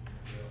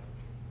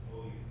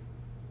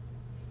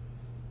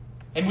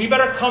 And we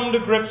better come to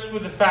grips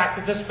with the fact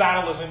that this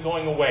battle isn't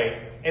going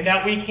away, and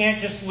that we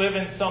can't just live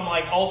in some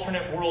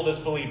alternate world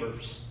as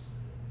believers.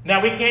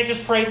 Now we can't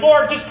just pray,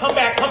 Lord, just come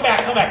back, come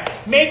back, come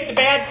back. Make the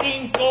bad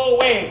things go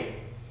away.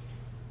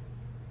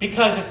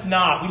 Because it's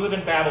not. We live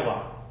in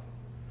Babylon.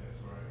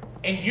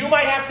 And you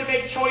might have to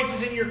make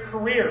choices in your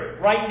career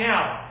right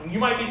now. And you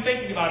might be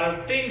thinking about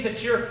it, things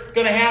that you're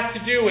going to have to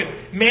do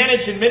and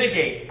manage and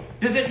mitigate.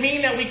 Does it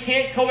mean that we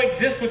can't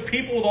coexist with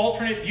people with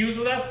alternate views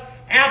with us?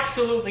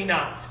 Absolutely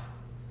not.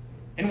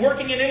 And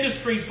working in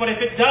industries, but if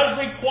it does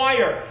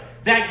require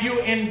that you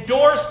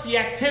endorse the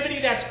activity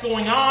that's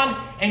going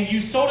on and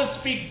you, so to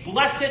speak,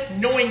 bless it,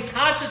 knowing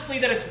consciously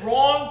that it's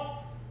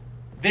wrong,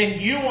 then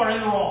you are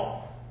in the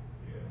wrong.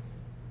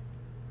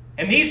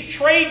 And these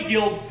trade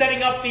guilds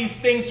setting up these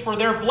things for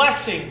their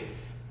blessing,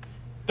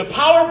 the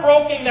power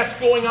broking that's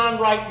going on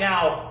right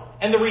now,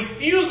 and the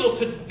refusal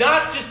to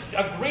not just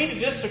agree to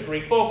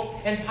disagree,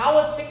 folks, in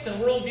politics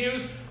and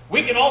worldviews,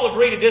 we can all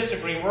agree to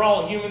disagree. We're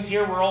all humans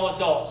here, we're all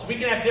adults, so we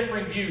can have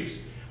differing views.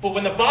 But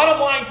when the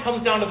bottom line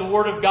comes down to the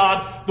Word of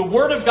God, the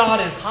Word of God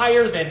is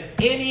higher than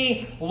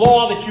any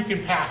law that you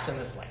can pass in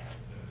this land.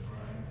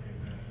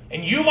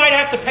 And you might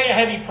have to pay a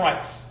heavy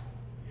price.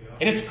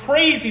 And it's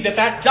crazy that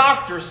that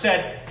doctor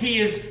said he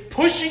is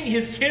pushing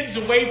his kids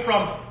away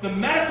from the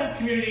medical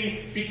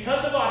community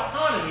because of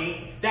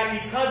autonomy,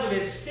 that because of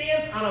his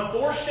stance on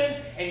abortion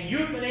and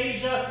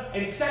euthanasia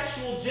and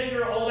sexual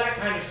gender, all that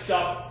kind of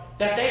stuff,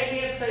 that they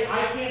can't say,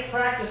 I can't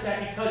practice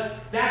that because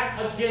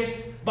that's against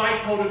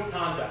my code of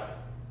conduct.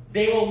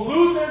 They will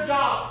lose their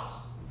jobs.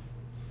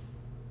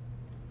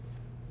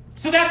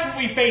 So that's what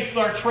we face with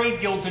our trade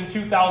guilds in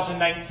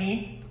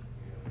 2019.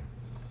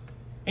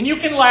 And you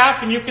can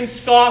laugh and you can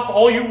scoff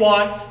all you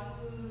want,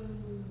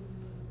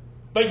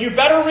 but you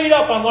better read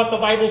up on what the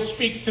Bible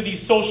speaks to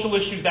these social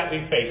issues that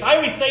we face. I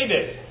always say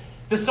this,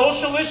 the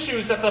social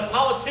issues that the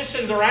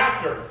politicians are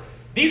after,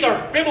 these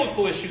are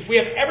biblical issues. We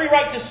have every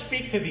right to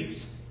speak to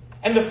these.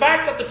 And the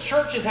fact that the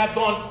churches have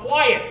gone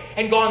quiet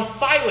and gone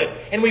silent,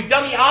 and we've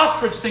done the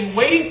ostrich thing,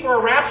 waiting for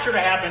a rapture to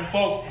happen,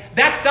 folks,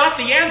 that's not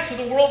the answer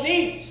the world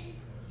needs.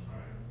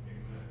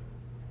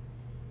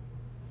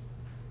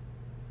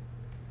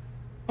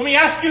 Let me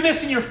ask you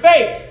this in your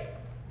faith.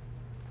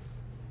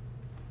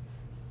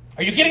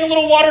 Are you getting a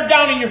little watered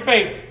down in your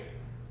faith?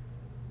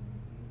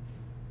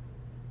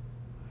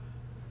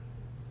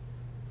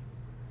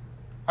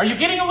 Are you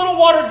getting a little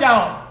watered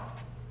down?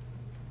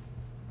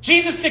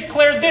 Jesus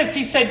declared this.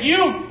 He said,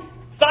 you,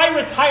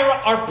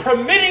 Thyatira, are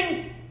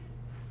permitting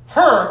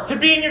her to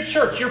be in your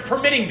church. You're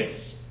permitting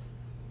this.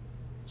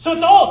 So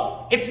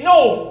it's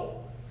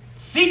no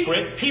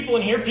secret. People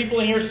in here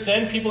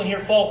sin. People in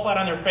here fall flat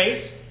on their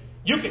face.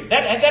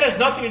 That has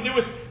nothing to do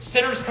with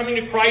sinners coming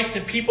to Christ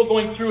and people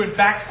going through and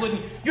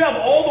backsliding. You have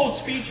all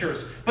those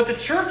features. But the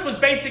church was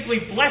basically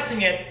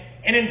blessing it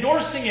and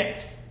endorsing it.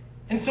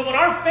 And so in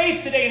our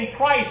faith today in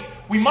Christ,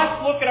 we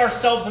must look at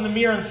ourselves in the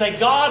mirror and say,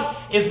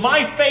 God, is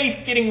my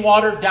faith getting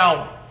watered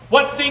down?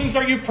 What things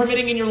are you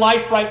permitting in your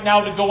life right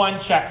now to go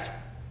unchecked?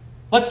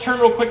 Let's turn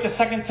real quick to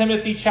 2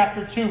 Timothy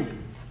chapter 2.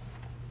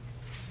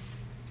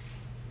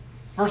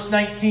 Verse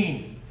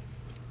 19.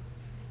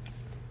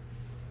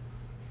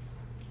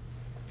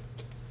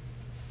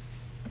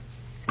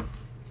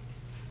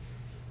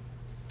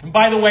 And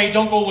by the way,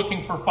 don't go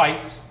looking for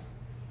fights.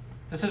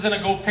 This isn't a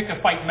go pick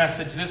a fight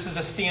message. This is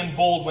a stand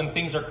bold when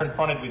things are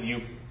confronted with you.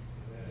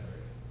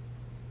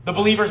 The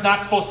believer's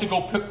not supposed to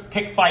go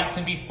pick fights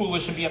and be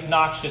foolish and be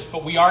obnoxious,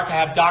 but we are to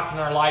have doctrine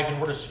in our life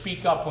and we're to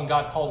speak up when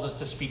God calls us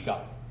to speak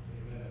up.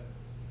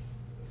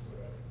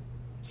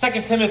 2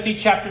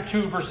 Timothy chapter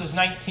 2, verses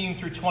 19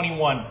 through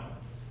 21.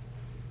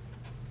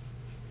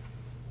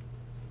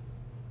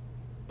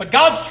 But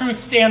God's truth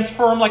stands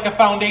firm like a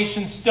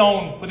foundation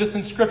stone with this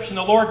inscription,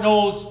 the Lord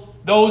knows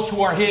those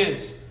who are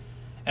His,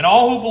 and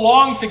all who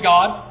belong to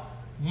God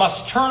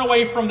must turn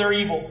away from their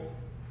evil.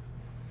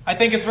 I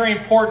think it's very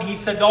important.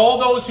 He said, all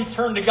those who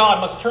turn to God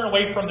must turn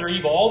away from their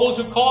evil. All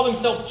those who call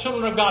themselves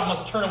children of God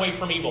must turn away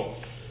from evil.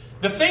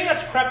 The thing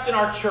that's crept in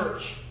our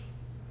church,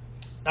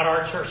 not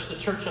our church,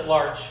 the church at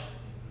large,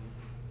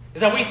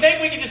 is that we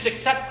think we can just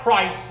accept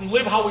Christ and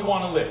live how we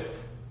want to live.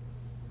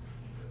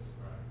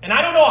 And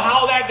I don't know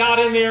how that got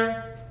in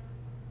there.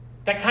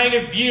 That kind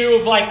of view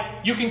of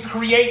like, you can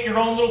create your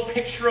own little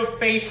picture of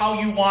faith how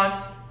you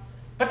want.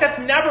 But that's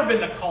never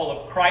been the call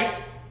of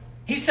Christ.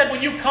 He said,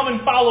 when you come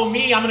and follow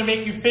me, I'm going to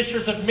make you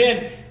fishers of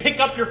men. Pick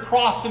up your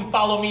cross and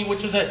follow me,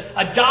 which is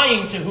a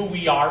dying to who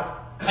we are.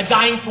 A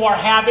dying to our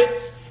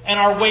habits and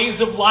our ways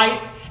of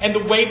life and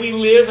the way we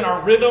live and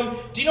our rhythm.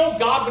 Do you know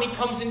God, when He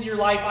comes into your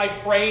life,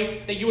 I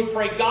pray that you would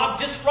pray, God,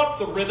 disrupt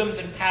the rhythms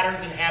and patterns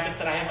and habits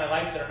that I have in my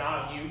life that are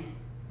not of you.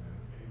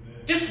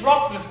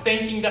 Disrupt the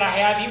thinking that I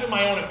have, even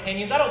my own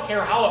opinions. I don't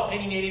care how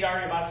opinionated are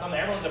you about something.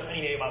 Everyone's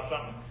opinionated about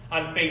something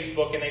on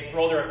Facebook, and they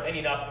throw their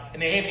opinion up,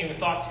 and they haven't even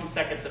thought 2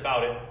 seconds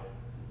about it.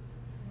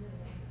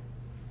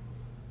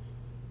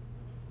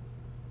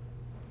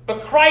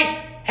 But Christ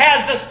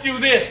has us do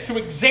this, to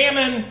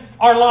examine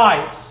our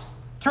lives.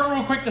 Turn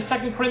real quick to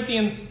 2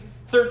 Corinthians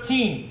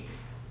 13.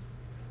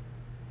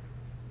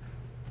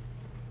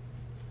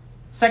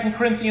 2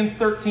 Corinthians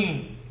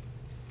 13.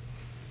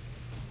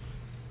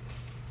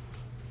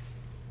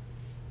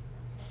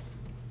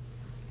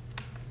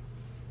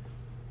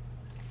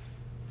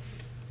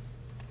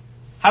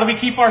 How do we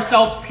keep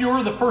ourselves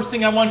pure? The first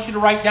thing I want you to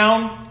write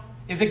down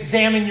is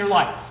examine your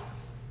life.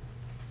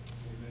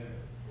 Amen.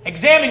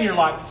 Examine your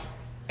life.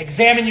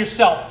 Examine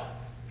yourself.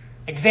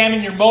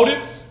 Examine your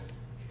motives.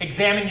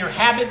 Examine your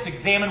habits.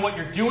 Examine what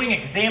you're doing.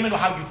 Examine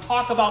how you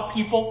talk about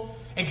people.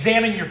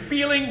 Examine your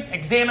feelings.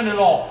 Examine it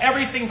all.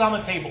 Everything's on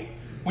the table.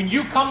 When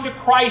you come to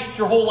Christ,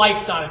 your whole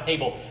life's on the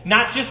table.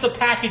 Not just the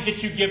package that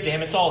you give to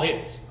Him. It's all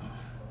His.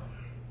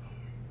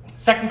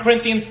 2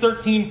 Corinthians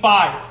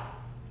 13:5.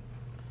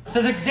 It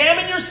says,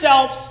 examine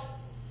yourselves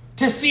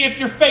to see if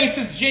your faith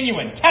is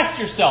genuine. Test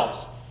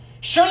yourselves.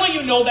 Surely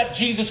you know that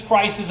Jesus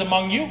Christ is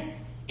among you.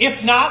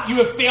 If not,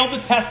 you have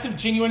failed the test of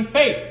genuine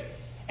faith.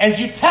 As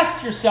you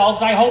test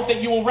yourselves, I hope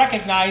that you will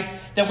recognize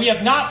that we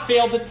have not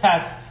failed the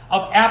test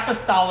of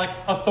apostolic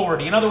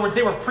authority. In other words,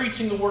 they were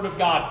preaching the Word of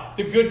God,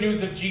 the good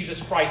news of Jesus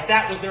Christ.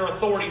 That was their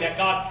authority that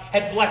God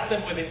had blessed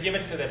them with and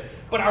given to them.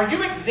 But are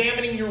you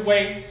examining your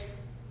ways?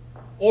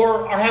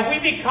 Or have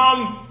we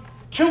become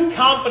too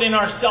confident in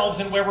ourselves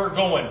in where we're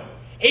going?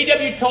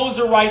 A.W.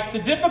 Tozer writes,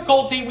 the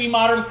difficulty we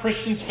modern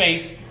Christians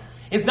face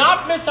is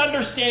not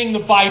misunderstanding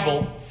the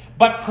Bible,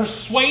 but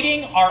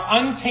persuading our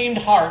untamed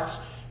hearts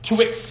to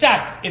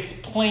accept its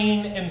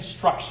plain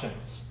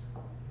instructions.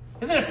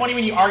 Isn't it funny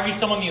when you argue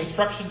someone, the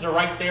instructions are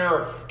right there,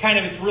 or kind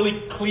of it's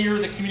really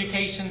clear, the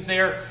communication's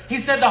there? He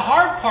said the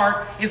hard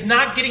part is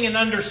not getting an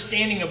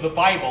understanding of the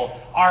Bible.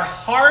 Our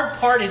hard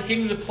part is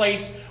getting to the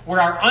place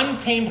where our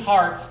untamed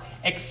hearts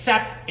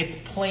accept its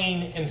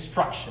plain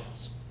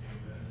instructions.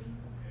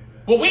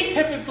 What we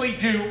typically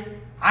do,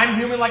 I'm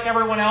human like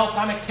everyone else.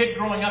 I'm a kid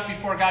growing up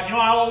before God.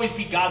 I'll always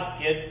be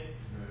God's kid.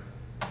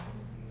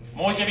 I'm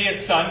always going to be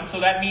His son,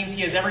 so that means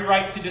He has every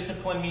right to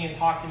discipline me and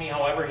talk to me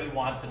however He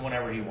wants and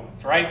whenever He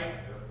wants,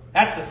 right?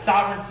 That's the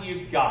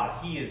sovereignty of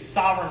God. He is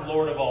sovereign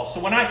Lord of all.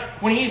 So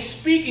when He's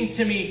speaking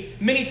to me,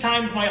 many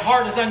times my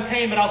heart is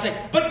untamed, but I'll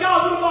say, but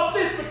God, what about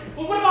this?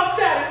 But what about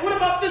that? What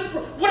about this?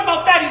 What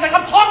about that? He's like,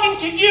 I'm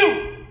talking to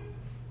you.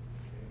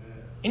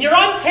 In your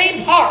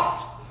untamed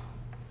heart.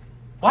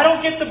 Well, I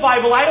don't get the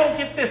Bible. I don't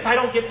get this. I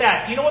don't get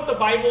that. Do you know what the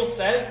Bible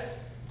says?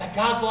 That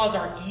God's laws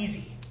are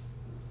easy.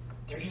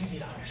 They're easy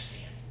to understand.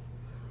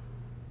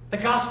 The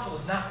gospel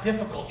is not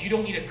difficult. You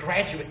don't need a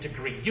graduate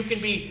degree. You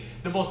can be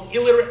the most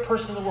illiterate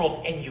person in the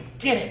world, and you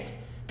get it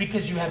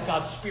because you have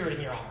God's Spirit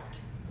in your heart.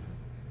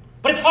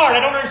 But it's hard. I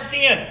don't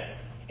understand.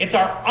 It's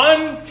our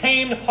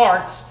untamed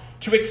hearts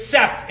to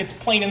accept its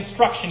plain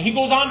instruction. He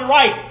goes on to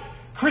write,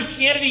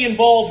 Christianity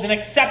involves an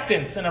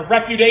acceptance and a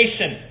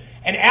repudiation,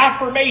 an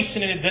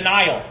affirmation and a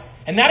denial.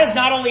 And that is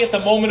not only at the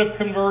moment of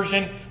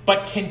conversion,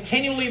 but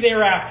continually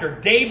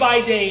thereafter, day by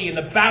day in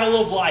the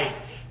battle of life,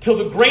 till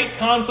the great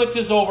conflict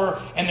is over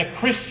and the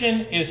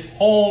Christian is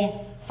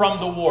home from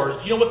the wars.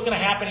 Do you know what's going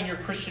to happen in your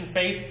Christian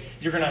faith?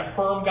 You're going to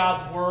affirm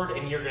God's Word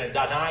and you're going to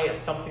deny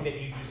as something that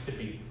you used to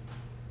be.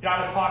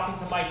 I was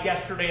talking to Mike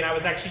yesterday and I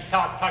was actually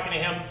talking to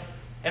him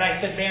and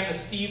I said, man,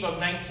 the Steve of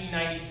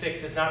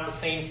 1996 is not the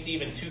same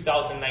Steve in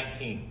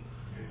 2019.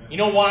 You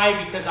know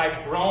why? Because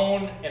I've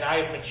grown and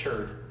I have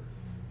matured.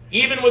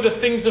 Even with the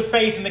things of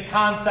faith and the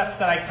concepts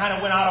that I kind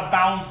of went out of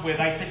bounds with,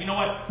 I said, you know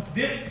what?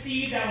 This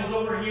Steve that was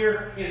over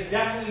here is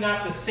definitely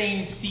not the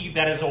same Steve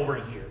that is over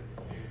here.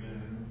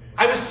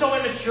 I was so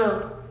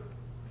immature.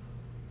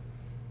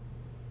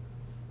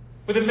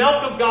 With the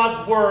milk of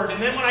God's Word.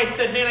 And then when I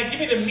said, man, give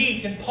me the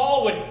meat, and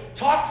Paul would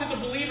talk to the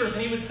believers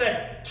and he would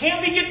say,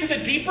 can't we get to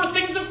the deeper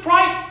things of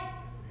Christ?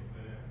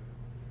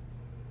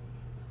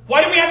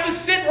 Why do we have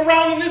to sit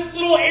around in this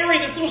little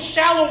area, this little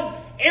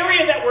shallow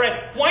area that we're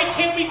at? Why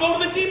can't we go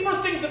to the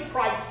deeper things of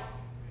Christ?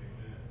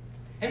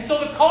 And so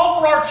the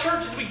call for our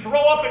church as we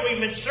grow up and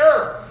we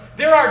mature,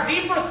 there are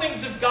deeper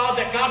things of God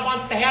that God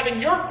wants to have in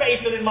your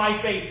faith and in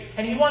my faith.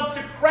 And He wants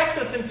to correct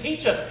us and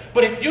teach us.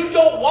 But if you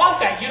don't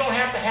want that, you don't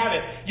have to have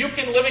it. You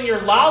can live in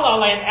your la-la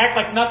land, act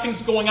like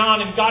nothing's going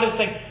on, and God is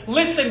saying,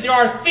 listen, there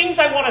are things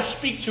I want to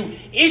speak to,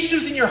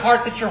 issues in your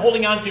heart that you're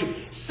holding on to,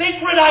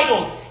 sacred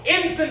idols,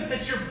 incense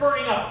that you're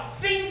burning up,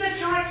 things that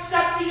you're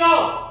accepting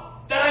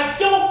of, that I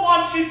don't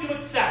want you to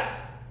accept.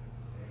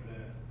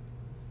 Amen.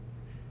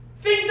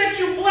 Things that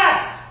you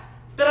bless,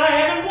 that I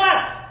haven't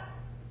blessed.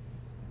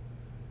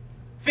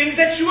 Things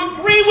that you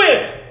agree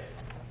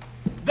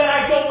with, that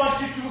I don't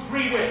want you to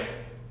agree with.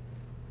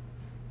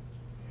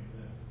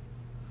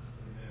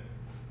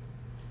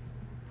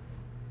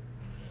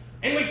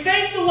 And we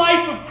think the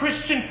life of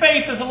Christian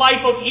faith is a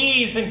life of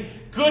ease and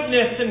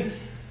goodness, and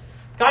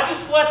God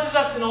just blesses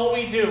us in all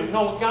we do.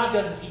 No, what God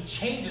does is He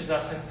changes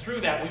us, and through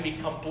that we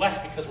become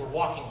blessed because we're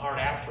walking hard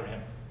after Him.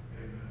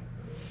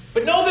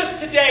 But know this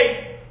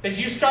today, as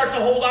you start to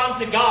hold on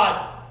to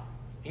God,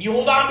 and you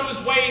hold on to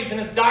His ways and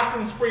His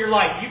doctrines for your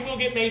life, you will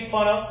get made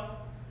fun of.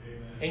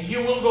 Amen. And you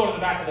will go to the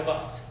back of the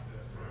bus.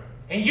 Right.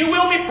 And you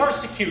will be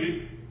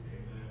persecuted. Amen.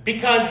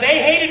 Because they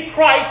hated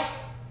Christ,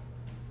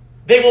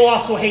 they will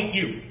also hate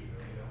you.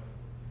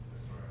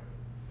 Right.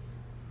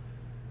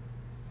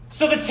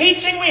 So the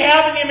teaching we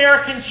have in the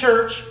American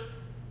church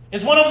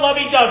is one of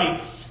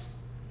lovey-doveys,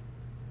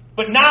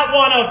 but not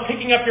one of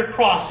picking up your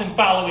cross and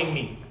following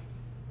me.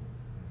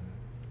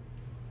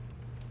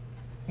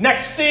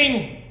 Next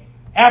thing,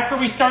 after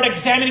we start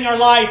examining our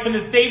life in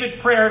this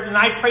David prayer, and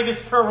I pray this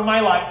prayer over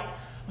my life,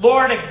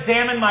 Lord,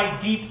 examine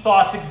my deep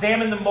thoughts,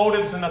 examine the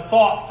motives and the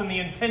thoughts and the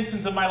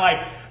intentions of my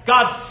life.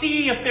 God,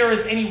 see if there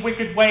is any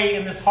wicked way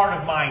in this heart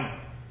of mine.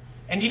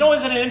 And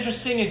isn't it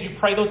interesting, as you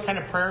pray those kind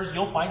of prayers,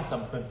 you'll find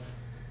something.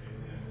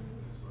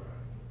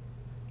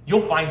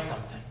 You'll find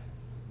something.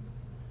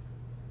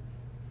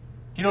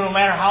 You know, no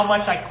matter how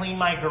much I clean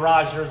my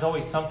garage, there's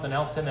always something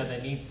else in it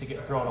that needs to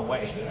get thrown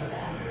away.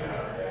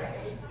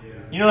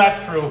 You know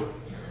that's true.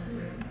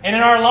 And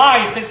in our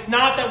life, it's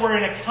not that we're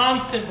in a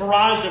constant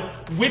barrage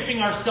of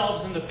whipping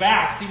ourselves in the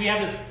back. See, we have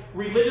this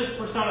religious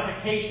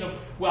personification of,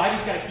 well, I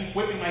just got to keep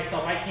whipping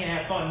myself. I can't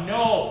have fun.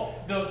 No.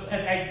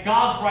 At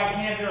God's right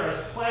hand, there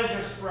are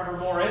pleasures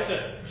forevermore. It's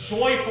a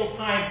joyful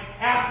time.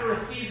 After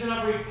a season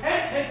of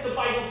repentance, the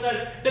Bible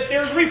says that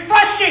there's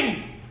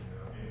refreshing.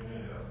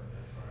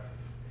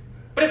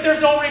 But if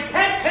there's no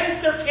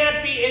repentance, there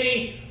can't be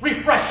any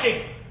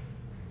refreshing.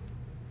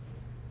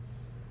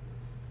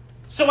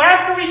 So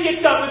after we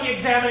get done with the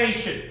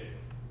examination,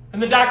 and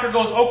the doctor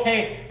goes,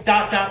 okay, ...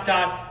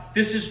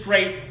 this is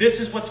great. This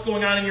is what's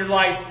going on in your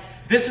life.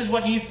 This is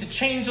what needs to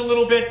change a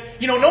little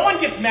bit. You know, no one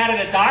gets mad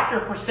at a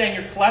doctor for saying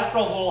your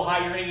cholesterol's a little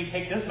high, you're going to need to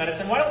take this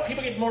medicine. Why don't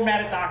people get more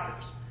mad at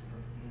doctors?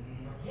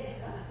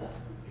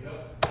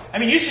 I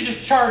mean, you should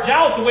just charge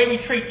out the way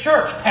we treat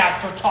church.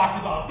 Pastor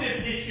talked about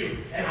this issue,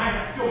 and I'm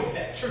not going to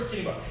that church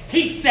anymore.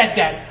 He said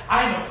that.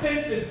 I'm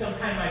offensive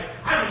sometimes.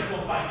 I'm going to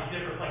go find a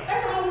different place.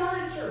 That's how we are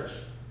in church.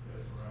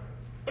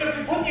 But if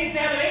we put the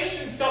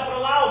examination stuff and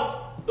allow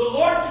the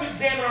Lord to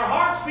examine our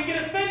hearts, we get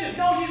offended.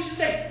 No, you should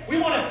say, we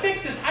want to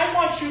fix this. I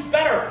want you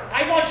better.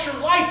 I want your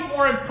life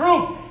more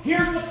improved.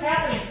 Here's what's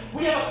happening.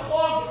 We have a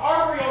clogged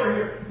artery over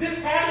here. This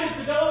habit is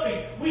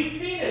developing. We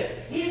see this.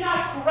 He's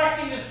not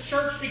correcting this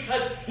church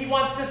because he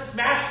wants to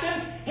smash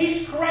them.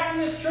 He's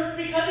correcting this church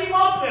because he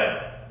loves them.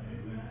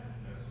 Amen.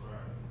 That's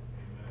right.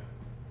 Amen.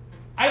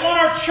 I want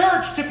our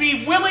church to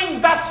be willing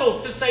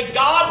vessels to say,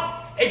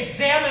 God,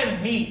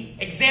 examine me.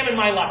 Examine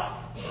my life.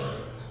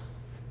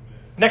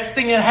 Next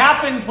thing that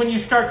happens when you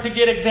start to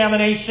get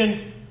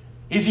examination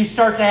is you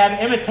start to have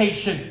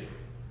imitation.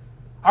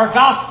 Our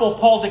gospel,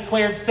 Paul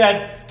declared,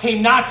 said,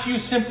 came not to you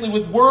simply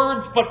with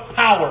words, but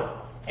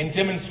power and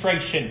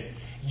demonstration.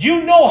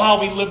 You know how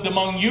we lived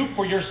among you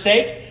for your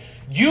sake.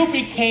 You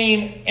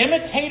became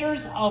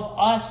imitators of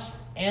us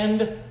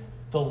and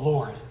the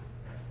Lord.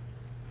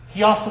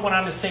 He also went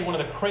on to say one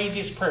of the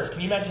craziest prayers. Can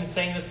you imagine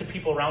saying this to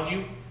people around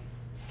you?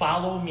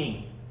 Follow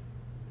me.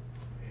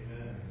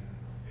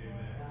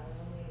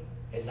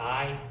 As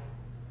I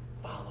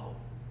follow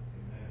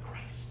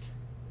Christ.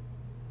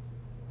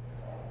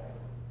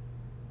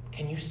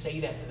 Can you say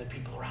that to the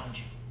people around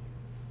you?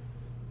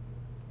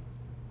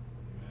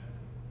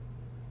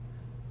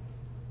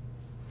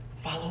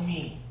 Follow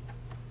me.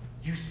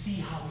 You see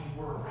how we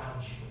were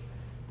around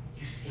you.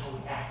 You see how we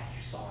acted.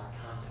 You saw our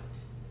conduct.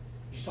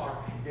 You saw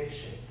our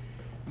conviction.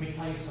 Let me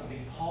tell you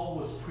something. Paul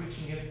was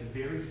preaching against the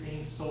very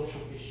same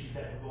social issues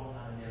that were going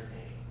on in their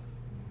day.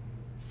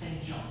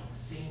 Same junk,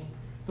 same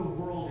the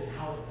world and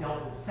how it dealt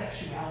with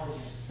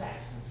sexuality,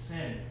 sex, and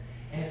sin.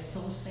 And it's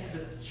so sad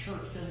that the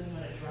church doesn't even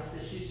address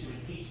this issue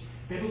and teach,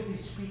 biblically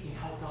speaking,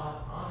 how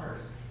God honors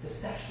the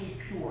sexually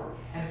pure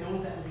and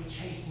those that will be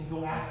chaste and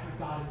go after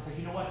God and say,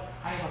 you know what,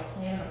 I have a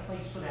plan and a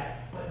place for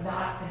that, but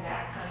not in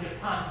that kind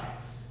of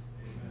context.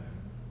 Amen.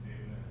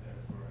 Amen.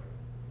 That's right.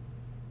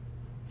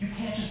 You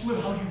can't just live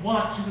how you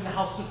want to in the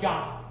house of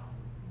God.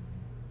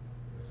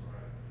 That's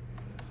right.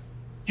 Amen.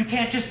 You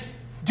can't just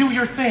do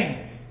your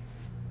thing.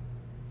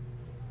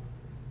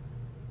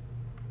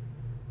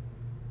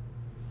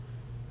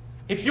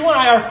 If you and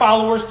I are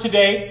followers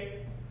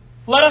today,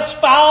 let us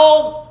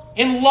fall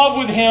in love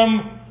with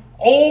Him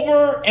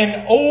over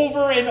and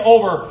over and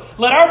over.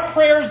 Let our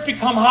prayers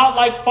become hot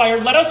like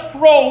fire. Let us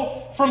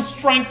grow from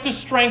strength to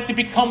strength to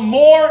become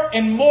more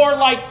and more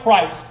like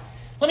Christ.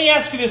 Let me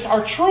ask you this.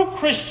 Are true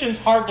Christians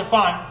hard to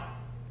find?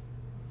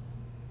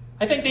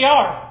 I think they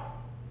are.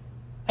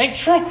 I think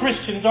true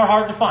Christians are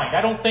hard to find.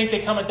 I don't think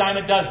they come a dime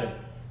a dozen.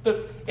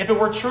 If it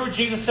were true,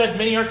 Jesus said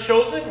many are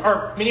chosen,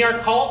 or many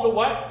are called, but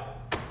what?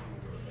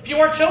 Few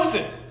are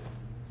chosen.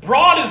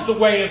 Broad is the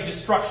way of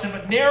destruction,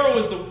 but narrow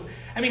is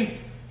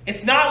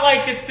it's not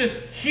like it's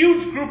this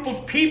huge group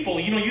of people.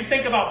 You know, you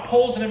think about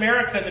polls in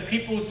America and the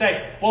people who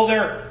say, well,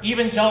 they're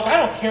evangelical. I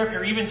don't care if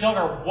you're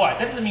evangelical or what.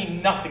 That doesn't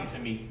mean nothing to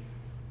me.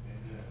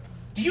 Amen.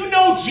 Do you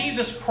know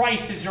Jesus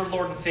Christ is your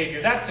Lord and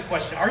Savior? That's the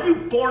question. Are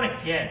you born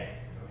again?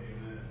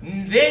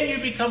 Amen. Then you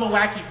become a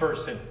wacky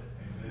person.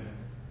 Amen.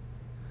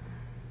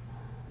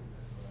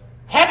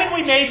 Haven't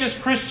we made this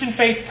Christian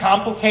faith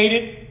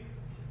complicated?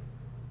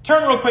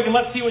 Turn real quick and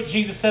let's see what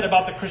Jesus said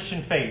about the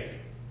Christian faith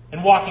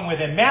and walking with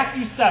Him.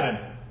 Matthew 7.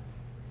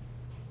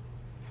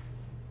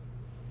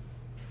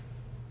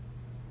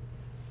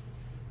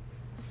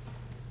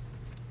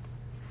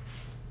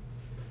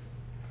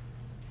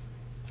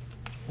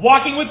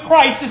 Walking with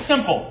Christ is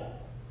simple.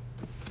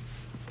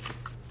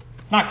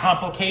 Not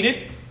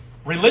complicated.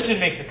 Religion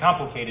makes it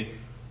complicated.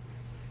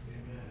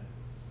 Amen.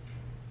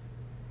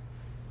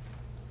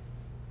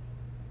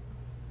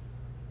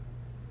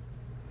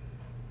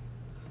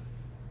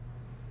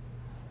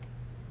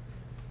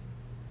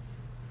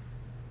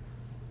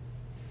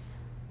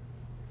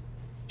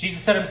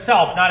 Jesus said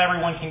Himself, not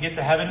everyone can get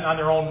to heaven on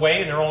their own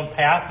way, in their own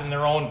path, in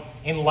their own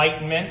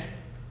enlightenment,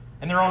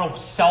 and their own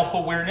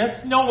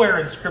self-awareness. Nowhere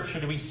in Scripture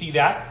do we see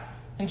that.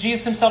 And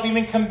Jesus Himself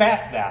even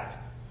combats that.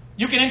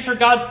 You can enter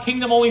God's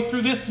kingdom only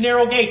through this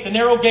narrow gate, the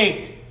narrow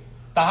gate.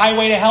 The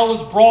highway to hell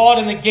is broad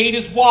and the gate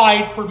is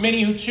wide for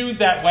many who choose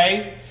that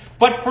way.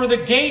 But for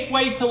the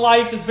gateway to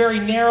life is very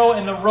narrow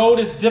and the road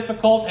is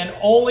difficult and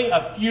only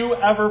a few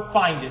ever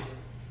find it.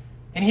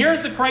 And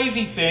here's the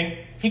crazy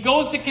thing. He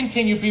goes to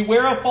continue,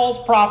 beware of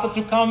false prophets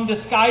who come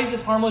disguised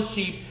as harmless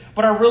sheep,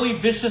 but are really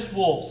vicious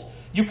wolves.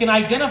 You can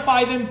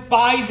identify them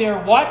by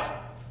their what?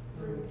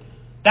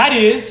 That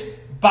is,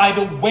 by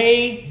the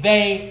way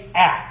they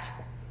act.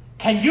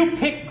 Can you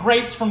pick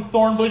grapes from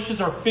thorn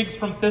bushes or figs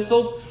from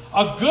thistles?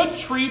 A good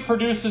tree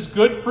produces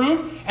good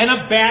fruit, and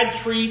a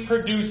bad tree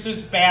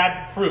produces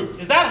bad fruit.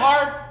 Is that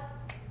hard?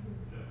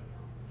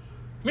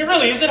 I mean,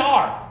 really, is it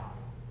hard?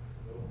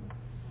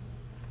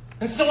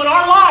 And so in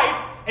our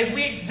life, as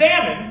we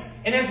examine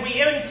and as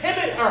we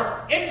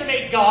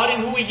intimate God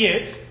and who He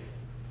is,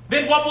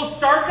 then what will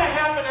start to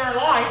happen in our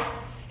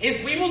life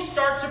is we will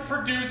start to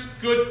produce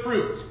good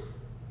fruit.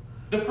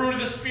 The fruit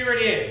of the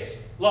Spirit is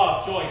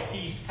love, joy,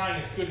 peace,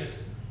 kindness, goodness,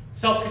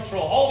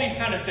 self-control, all these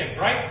kind of things,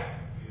 right?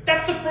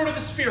 That's the fruit of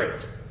the Spirit.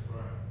 That's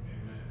right.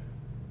 Amen.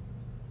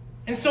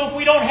 And so if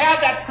we don't have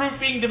that fruit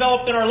being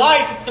developed in our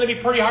life, it's going to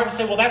be pretty hard to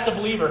say, well, that's a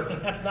believer,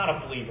 and that's not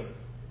a believer.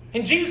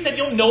 And Jesus said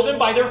you'll know them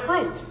by their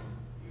fruit.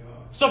 Yeah.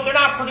 So if they're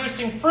not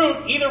producing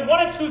fruit, either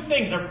one of two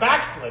things, they're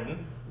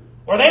backslidden,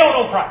 or they don't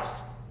know Christ.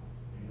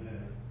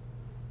 Amen.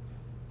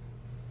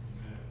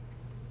 Amen.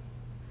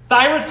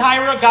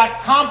 Thyatira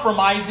got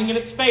compromising in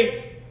its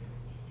faith.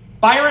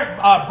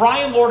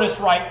 Brian Lourdes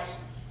writes,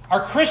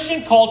 our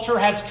Christian culture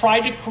has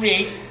tried to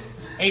create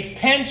a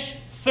pinch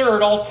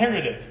third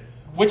alternative,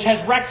 which has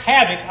wreaked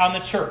havoc on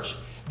the church.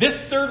 This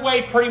third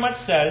way pretty much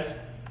says,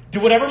 do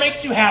whatever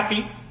makes you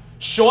happy,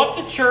 show up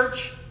to church,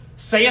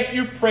 say a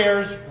few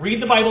prayers,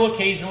 read the Bible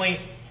occasionally,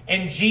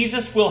 and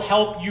Jesus will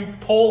help you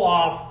pull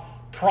off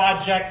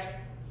Project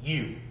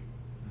You.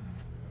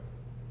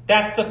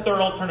 That's the third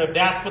alternative.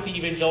 That's what the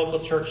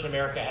evangelical church in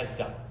America has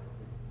done.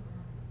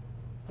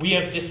 We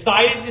have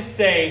decided to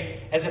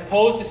say, as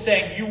opposed to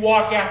saying you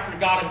walk after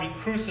God and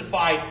be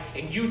crucified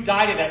and you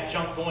die to that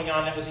junk going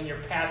on that was in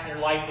your past and your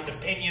life, those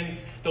opinions,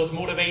 those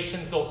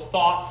motivations, those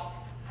thoughts.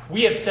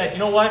 We have said, you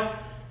know what?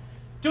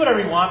 Do whatever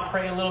you want.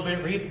 Pray a little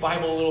bit. Read the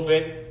Bible a little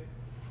bit.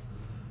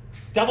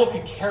 Devil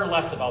could care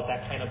less about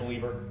that kind of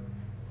believer.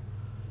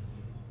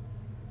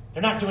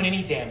 They're not doing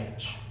any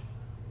damage.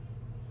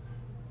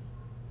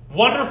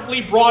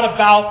 Wonderfully brought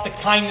about the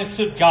kindness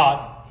of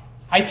God.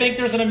 I think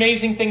there's an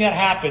amazing thing that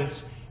happens.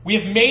 We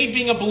have made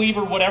being a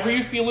believer whatever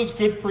you feel is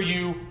good for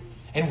you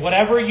and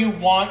whatever you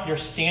want your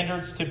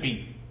standards to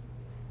be.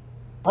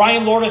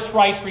 Brian Lourdes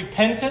writes,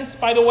 repentance,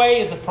 by the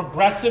way, is a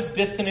progressive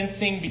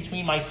distancing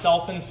between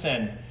myself and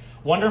sin,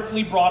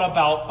 wonderfully brought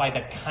about by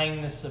the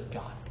kindness of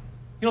God.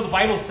 You know, the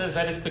Bible says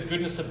that it's the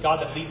goodness of God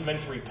that leads men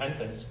to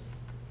repentance.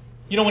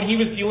 You know, when he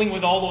was dealing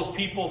with all those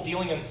people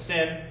dealing in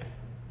sin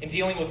and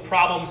dealing with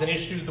problems and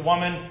issues, the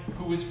woman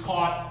who was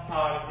caught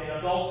in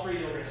adultery,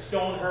 they were going to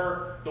stone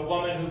her. The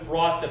woman who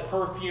brought the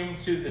perfume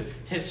to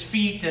his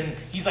feet, and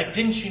he's like,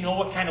 didn't you know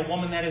what kind of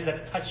woman that is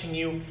that's touching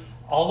you?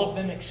 All of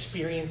them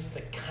experienced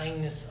the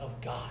kindness of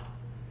God.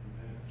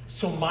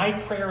 So my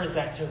prayer is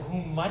that to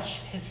whom much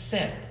has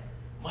sinned,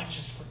 much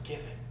is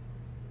forgiven.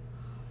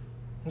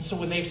 And so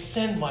when they've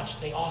sinned much,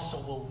 they also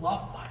will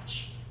love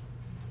much.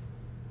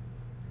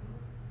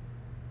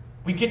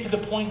 We get to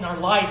the point in our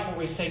life where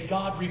we say,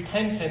 God,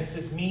 repentance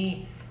is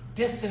me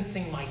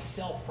distancing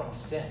myself from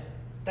sin.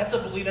 That's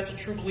a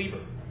true believer.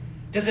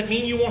 Does it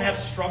mean you won't have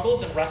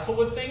struggles and wrestle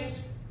with things?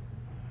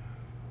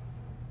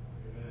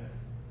 Amen.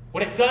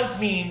 What it does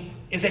mean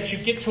is that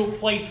you get to a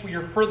place where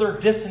you're further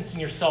distancing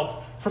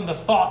yourself from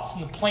the thoughts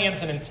and the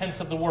plans and intents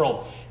of the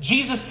world.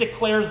 Jesus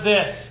declares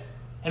this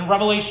in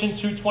Revelation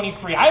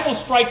 2:23, I will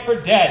strike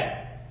her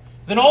dead.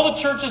 Then all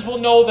the churches will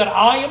know that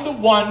I am the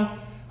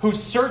one who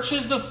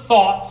searches the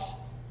thoughts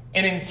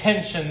and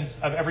intentions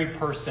of every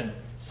person.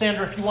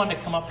 Sandra, if you wanted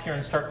to come up here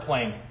and start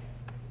playing.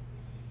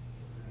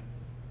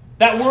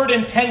 That word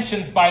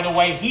intentions, by the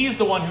way, he's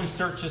the one who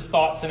searches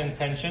thoughts and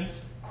intentions.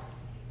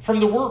 From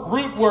the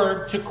root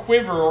word to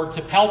quiver or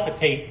to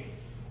palpitate,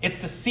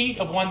 it's the seat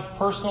of one's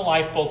personal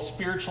life, both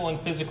spiritual and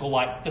physical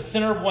life. The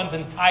center of one's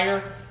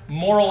entire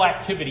moral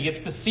activity.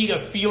 It's the seat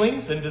of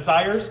feelings and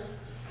desires,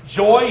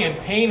 joy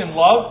and pain and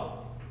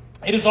love.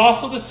 It is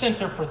also the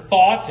center for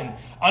thought and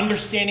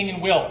understanding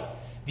and will.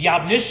 The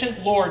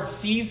omniscient Lord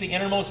sees the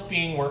innermost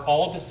being where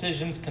all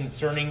decisions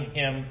concerning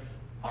Him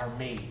are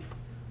made.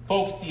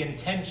 Folks, the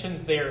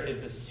intentions there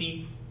is the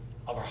seat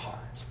of our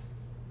heart.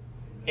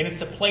 And it's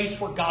the place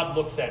where God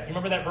looks at. You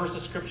remember that verse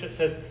of Scripture that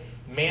says,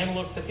 man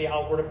looks at the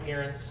outward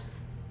appearance,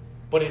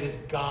 but it is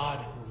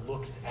God who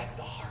looks at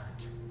the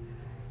heart.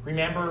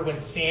 Remember when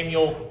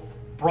Samuel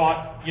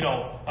brought,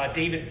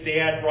 David's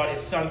dad brought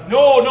his sons.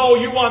 No,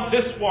 you want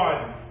this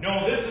one.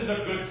 No, this is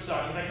a good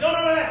son. He's like, no,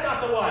 that's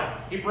not the one.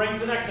 He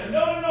brings the next one.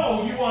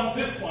 No, you want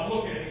this one.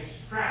 Look at him. He's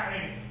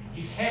strapping.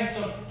 He's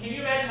handsome. Can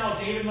you imagine how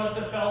David must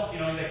have felt?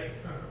 He's like,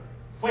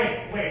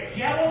 wait, do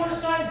you have one more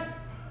son?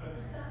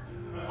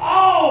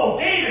 Oh,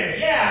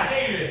 David. Yeah,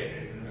 David.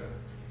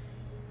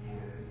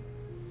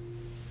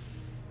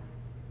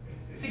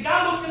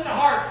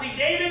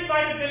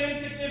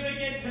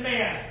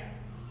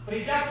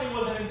 it definitely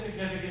wasn't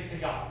insignificant to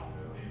God.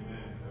 Amen.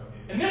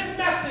 And this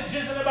message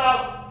isn't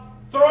about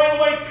throwing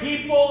away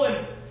people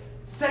and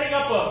setting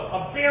up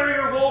a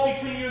barrier wall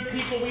between you and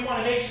people. We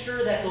want to make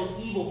sure that those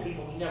evil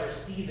people, we never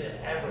see them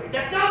ever.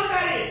 That's not what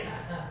that is.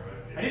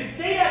 I didn't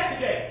say that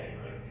today.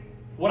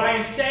 What I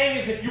am saying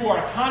is if you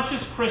are a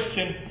conscious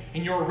Christian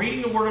and you're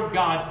reading the Word of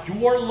God,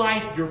 your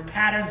life, your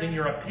patterns, and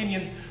your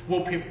opinions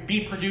will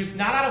be produced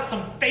not out of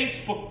some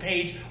Facebook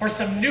page or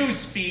some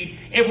news feed.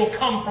 It will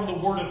come from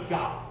the Word of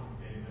God.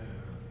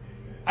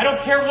 I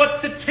don't care what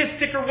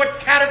statistic or what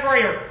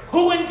category or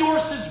who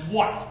endorses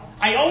what.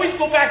 I always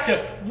go back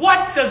to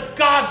what does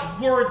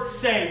God's Word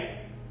say?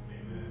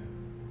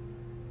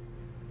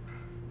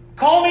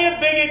 Call me a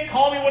bigot,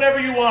 call me whatever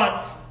you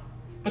want.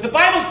 But the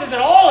Bible says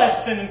that all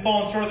have sinned and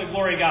fallen short of the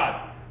glory of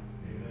God.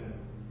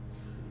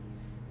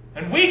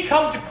 And we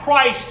come to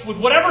Christ with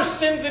whatever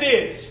sins it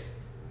is,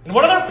 and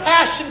what other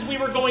passions we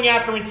were going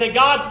after, and say,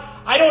 God,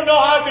 I don't know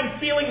how I've been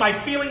feeling.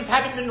 My feelings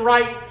haven't been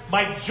right.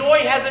 My joy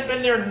hasn't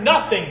been there.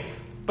 Nothing.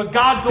 But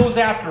God goes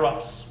after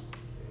us.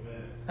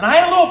 Amen. And I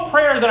had a little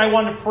prayer that I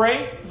wanted to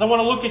pray, because I want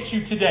to look at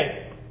you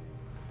today.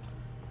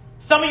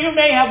 Some of you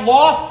may have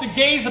lost the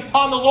gaze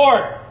upon the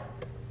Lord,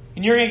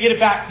 and you're going to get it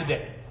back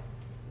today.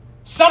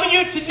 Some of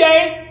you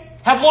today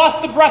have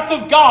lost the breath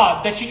of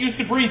God that you used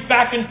to breathe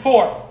back and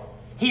forth.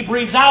 He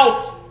breathes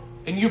out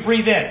and you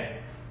breathe in.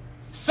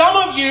 Some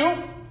of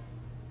you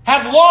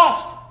have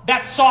lost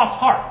that soft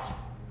heart.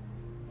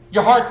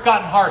 Your heart's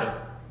gotten hardened.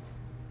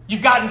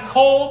 You've gotten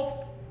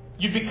cold.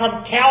 You've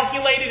become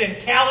calculated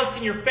and calloused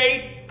in your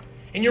faith.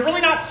 And you're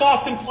really not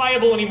soft and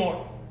pliable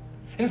anymore.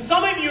 And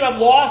some of you have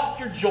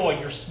lost your joy,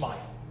 your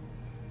smile.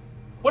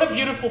 What a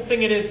beautiful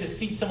thing it is to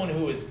see someone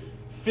who is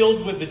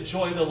filled with the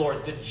joy of the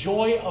Lord. The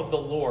joy of the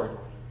Lord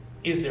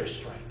is their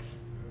strength.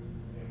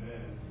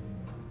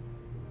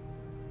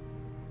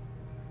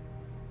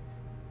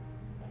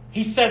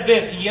 He said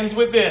this, he ends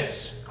with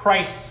this.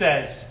 Christ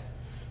says,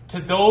 to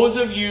those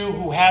of you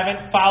who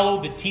haven't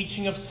followed the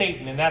teaching of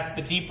Satan, and that's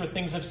the deeper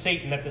things of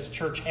Satan that this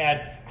church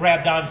had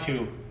grabbed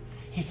onto,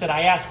 he said,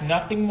 I ask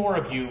nothing more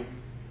of you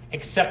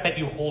except that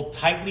you hold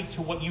tightly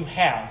to what you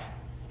have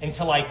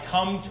until I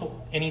come to,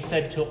 and he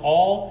said, to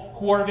all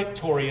who are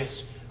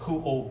victorious,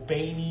 who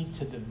obey me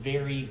to the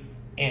very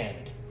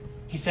end.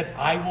 He said,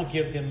 I will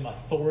give them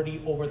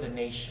authority over the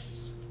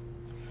nations.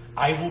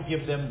 I will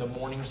give them the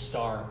morning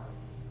star,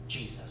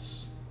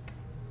 Jesus.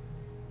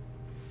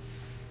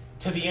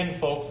 To the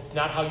end, folks, it's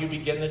not how you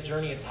begin the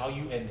journey, it's how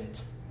you end it.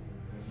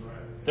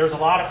 There's a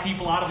lot of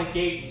people out of the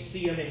gate, you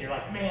see them and you're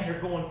like, man, they're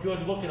going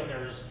good, look at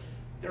them,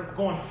 they're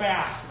going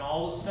fast. And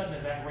all of a sudden,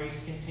 as that race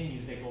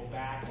continues, they go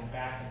back and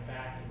back and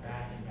back and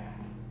back and back.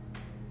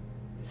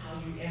 It's how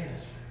you end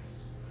this race.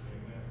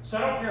 So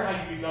I don't care how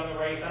you begun the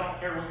race, I don't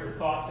care what your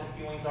thoughts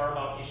and feelings are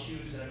about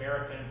issues in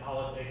American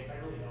politics,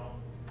 I really don't.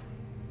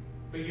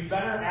 But you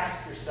better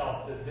ask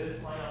yourself, does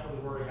this line up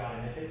with the Word of God?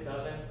 And if it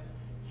doesn't,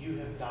 you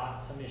have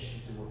got some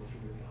issues to work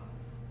through with God.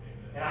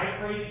 Amen. And I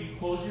pray that you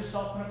close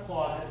yourself in a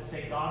closet and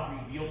say, God,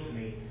 reveal to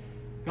me.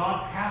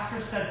 God,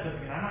 Pastor said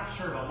something, and I'm not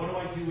sure about what do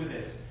I do with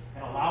this?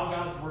 And allow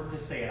God's Word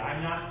to say it.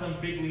 I'm not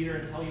some big leader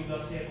and tell you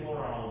thus saith the Lord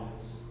on all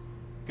of this.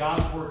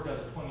 God's Word does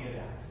plenty of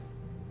that.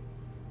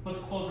 Let's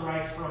close our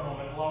eyes for a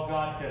moment and allow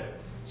God to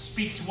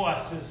speak to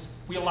us as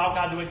we allow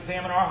God to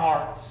examine our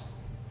hearts.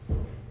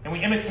 And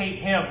we imitate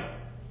Him.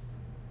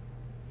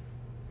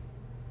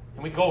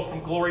 And we go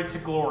from glory to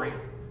glory.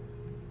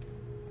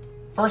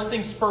 First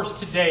things first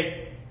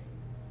today.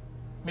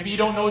 Maybe you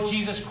don't know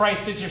Jesus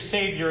Christ as your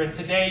Savior, and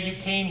today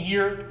you came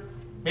here.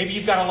 Maybe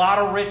you've got a lot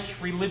of rich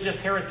religious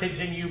heritage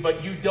in you,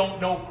 but you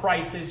don't know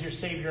Christ as your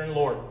Savior and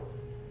Lord.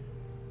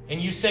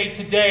 And you say,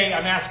 today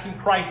I'm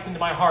asking Christ into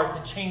my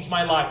heart to change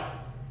my life.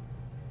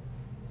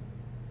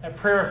 That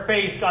prayer of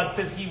faith, God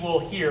says He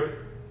will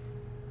hear.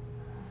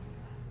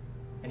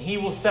 And He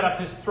will set up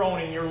His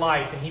throne in your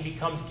life, and He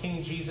becomes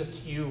King Jesus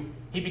to you.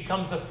 He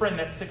becomes the friend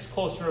that sits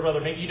closer to a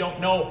brother. Maybe you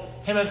don't know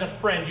Him as a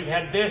friend. You've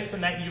had this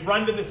and that, you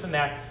run to this and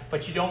that,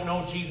 but you don't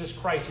know Jesus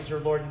Christ as your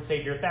Lord and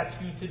Savior. If that's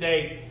you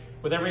today,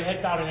 with every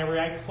head bowed and every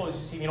eye closed,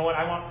 you say, you know what,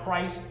 I want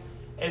Christ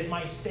as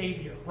my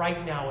Savior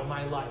right now in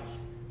my life,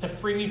 to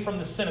free me from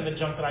the sin and the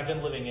junk that I've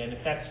been living in.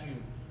 If that's you,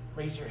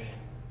 raise your hand.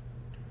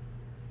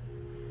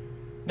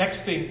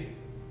 Next thing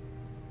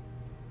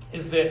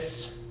is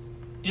this.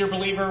 Dear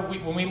believer,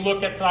 when we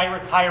look at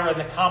Thyatira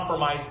and the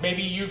compromise,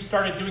 maybe you've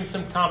started doing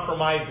some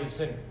compromises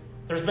and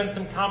there's been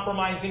some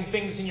compromising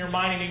things in your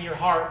mind and in your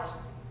heart.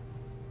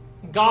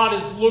 God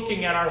is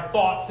looking at our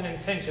thoughts and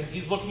intentions.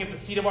 He's looking at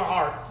the seat of our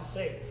hearts to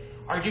say,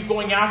 are you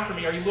going after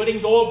me? Are you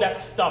letting go of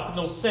that stuff and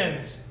those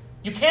sins?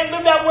 You can't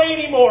live that way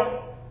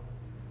anymore.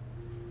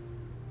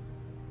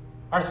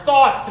 Our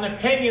thoughts and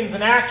opinions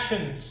and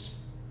actions,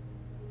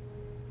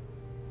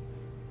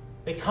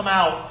 they come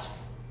out.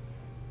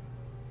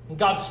 And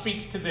God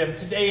speaks to them.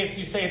 Today, if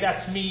you say,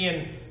 that's me,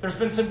 and there's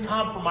been some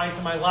compromise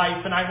in my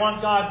life, and I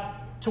want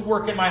God to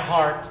work in my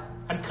heart.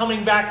 I'm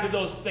coming back to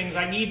those things.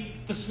 I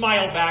need the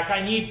smile back.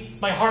 I need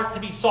my heart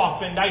to be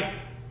softened.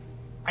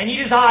 I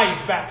need His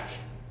eyes back.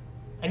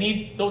 I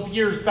need those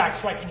ears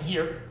back so I can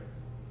hear.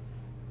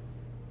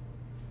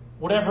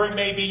 Whatever it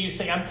may be, you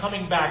say, I'm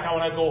coming back. I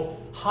want to go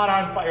hot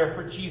on fire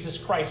for Jesus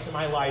Christ in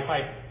my life.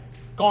 I've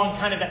gone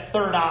kind of that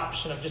third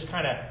option of just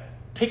kind of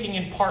picking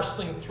and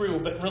parceling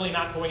through, but really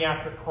not going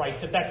after Christ.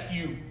 If that's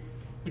you,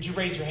 would you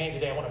raise your hand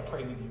today? I want to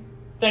pray with you.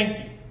 Thank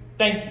you.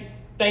 Thank you.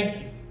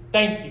 Thank you.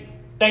 Thank you.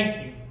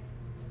 Thank you.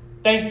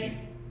 Thank you.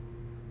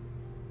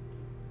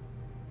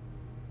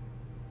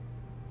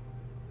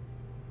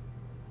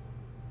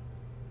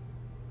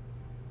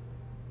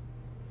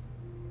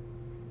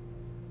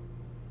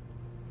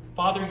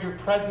 Father, your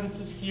presence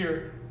is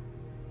here.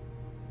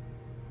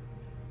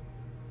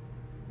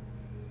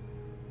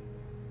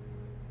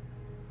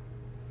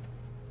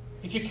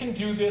 If you can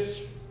do this,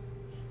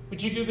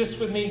 would you do this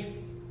with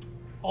me?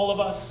 All of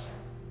us.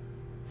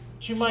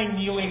 Would you mind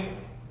kneeling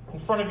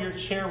in front of your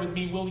chair with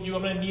me, will you?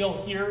 I'm going to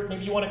kneel here.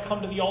 Maybe you want to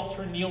come to the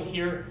altar and kneel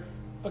here.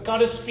 But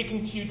God is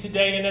speaking to you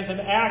today, and as an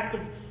act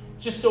of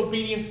just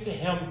obedience to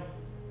Him,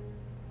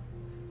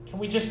 can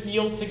we just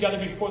kneel together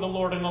before the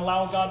Lord and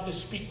allow God to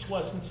speak to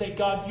us and say,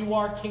 God, you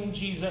are King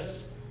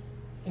Jesus.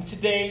 And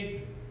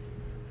today,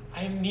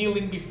 I am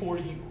kneeling before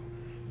you.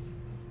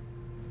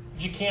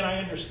 If you can't, I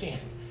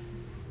understand.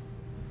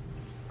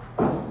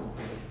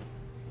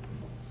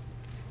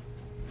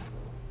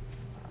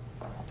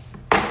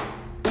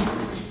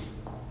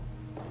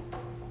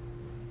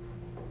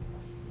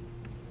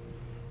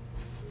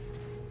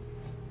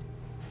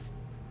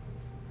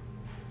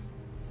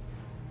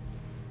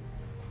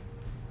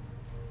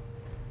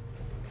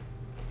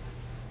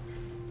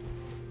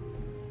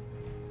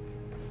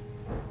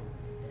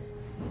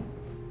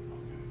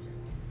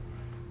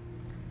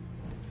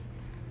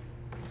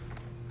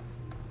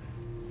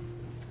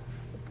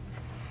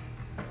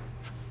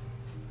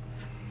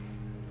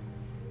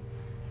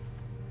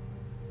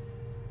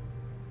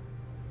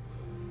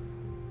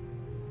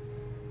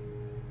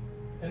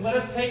 And let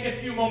us take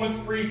a few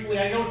moments briefly.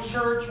 I know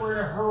church, we're in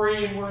a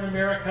hurry and we're in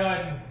America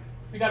and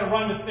we got to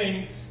run to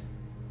things.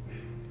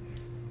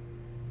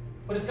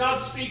 But as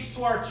God speaks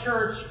to our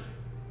church,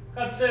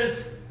 God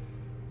says,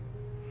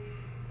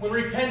 when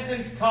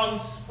repentance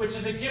comes, which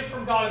is a gift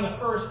from God in the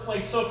first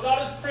place. So if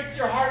God has pricked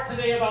your heart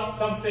today about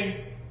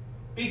something,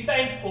 be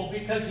thankful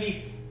because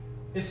He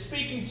is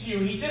speaking to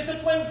you. He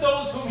disciplines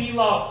those whom He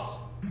loves.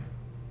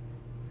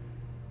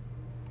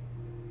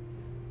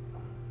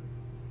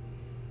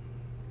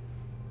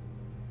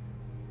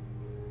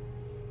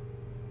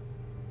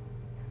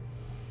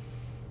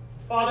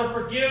 Father,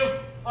 forgive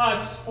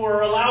us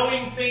for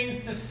allowing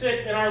things to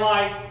sit in our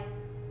life.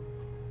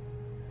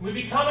 We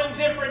become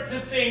indifferent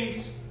to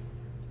things.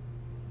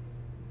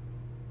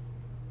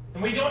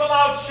 And we don't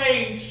allow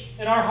change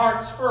in our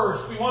hearts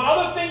first. We want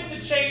other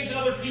things to change and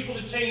other people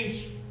to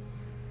change.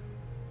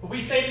 But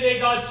we say today,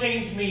 God,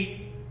 change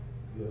me.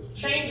 Yes.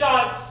 Change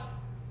us.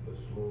 Yes,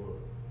 Lord.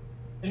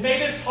 And may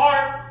this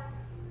heart,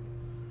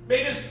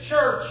 may this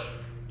church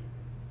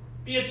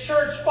be a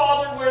church,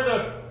 Father, where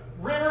the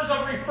rivers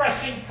of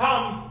refreshing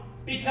come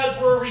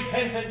because we're a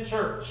repentant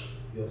church.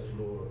 Yes,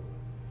 Lord.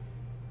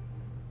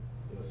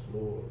 Yes,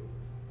 Lord.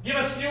 Give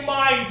us new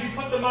minds. We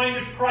put the mind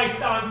of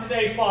Christ on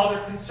today,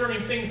 Father,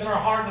 concerning things in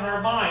our heart and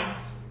our minds.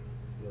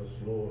 Yes,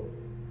 Lord.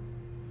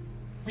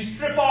 We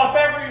strip off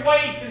every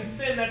weight and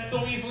sin that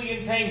so easily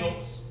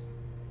entangles.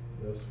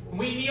 Yes, Lord.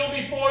 We kneel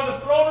before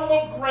the throne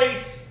room of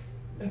grace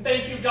and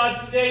thank you,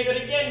 God, today that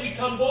again we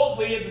come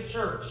boldly as a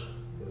church.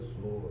 Yes,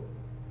 Lord.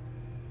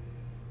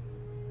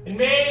 And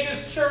may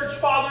this church,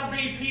 Father,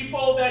 be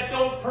people that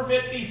don't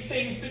permit these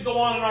things to go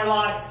on in our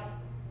life.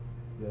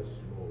 Yes,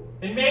 Lord.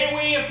 And may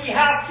we, if we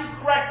have to,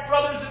 correct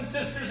brothers and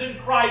sisters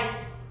in Christ,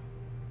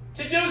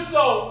 to do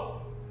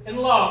so in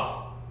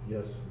love.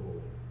 Yes,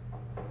 Lord.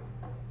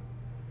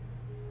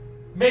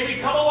 May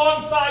we come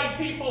alongside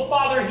people,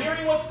 Father,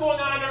 hearing what's going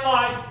on in their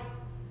life,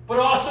 but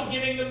also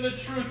giving them the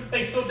truth that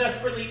they so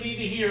desperately need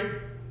to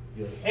hear.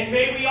 Yes. And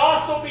may we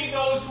also be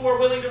those who are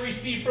willing to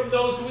receive from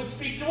those who would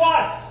speak to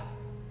us.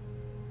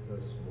 Yes,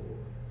 Lord.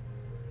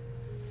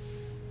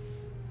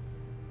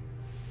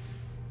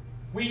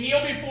 We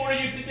kneel before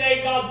you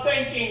today, God,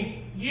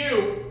 thanking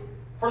you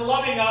for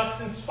loving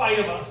us in spite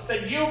of us,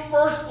 that you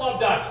first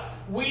loved us.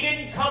 We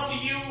didn't come to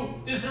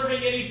you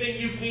deserving anything.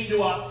 You came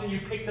to us and you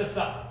picked us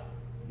up.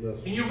 Yes.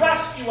 And you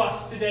rescue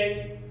us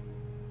today.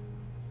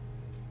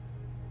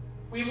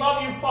 We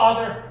love you,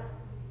 Father.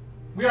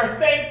 We are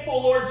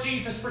thankful, Lord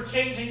Jesus, for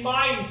changing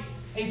minds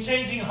and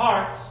changing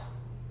hearts.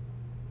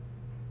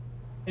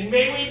 And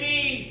may we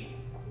be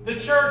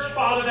the church,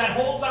 Father, that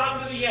holds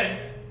on to the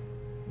end.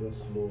 Yes,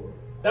 Lord.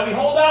 That we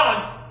hold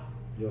on.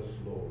 Yes,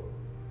 Lord.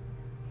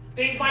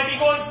 Things might be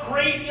going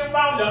crazy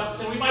around us,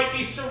 and we might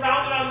be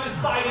surrounded on this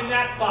side and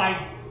that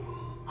side.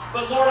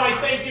 But Lord, I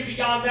thank you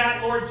beyond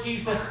that, Lord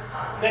Jesus,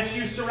 that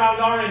you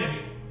surround our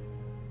enemy.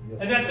 Yes,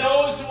 And that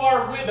those who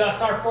are with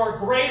us are far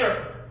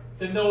greater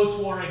than those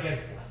who are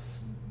against us.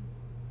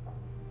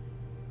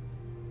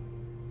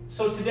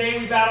 So today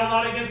we battle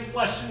not against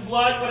flesh and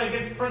blood, but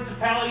against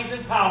principalities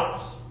and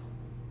powers.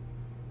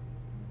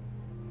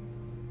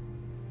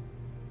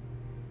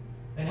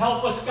 And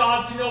help us,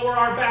 God, to know where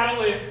our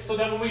battle is, so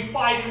that when we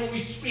fight and when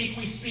we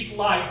speak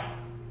life.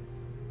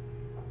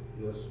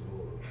 Yes,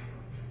 Lord.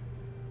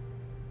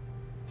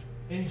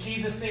 In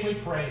Jesus' name we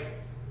pray.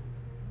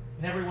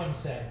 And everyone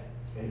said,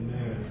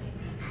 Amen.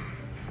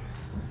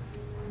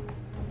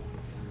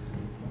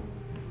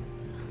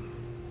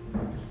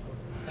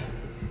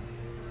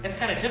 It's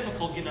kind of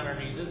difficult getting on our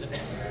knees, isn't it?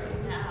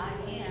 No, I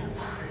can't.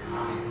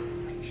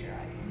 Make sure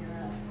I can get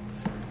up.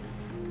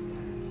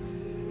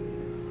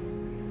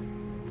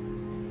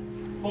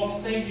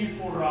 Folks, thank you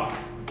for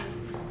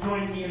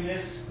joining me in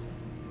this.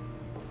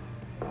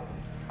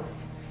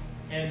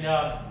 And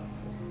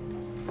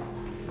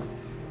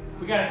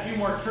we got a few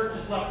more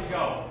churches left to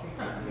go.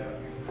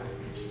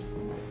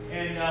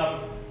 And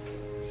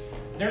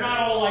they're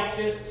not all like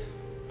this.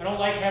 I don't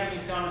like having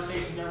these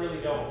conversations. I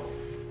really don't.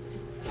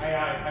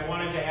 I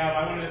wanted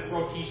to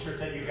throw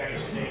T-shirts at you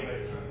guys today,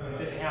 but it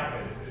didn't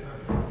happen.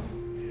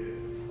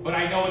 But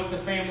I know it's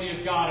the family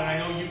of God, and I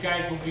know you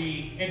guys will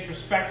be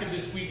introspective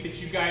this week, that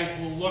you guys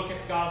will look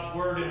at God's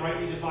Word and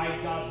rightly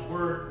divide God's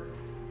Word,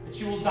 that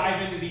you will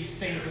dive into these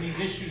things and these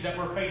issues that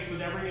we're faced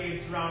with every day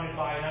and surrounded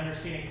by, and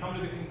understand and come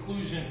to the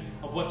conclusion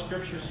of what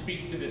Scripture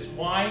speaks to this.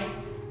 Why?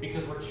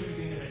 Because we're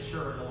choosing to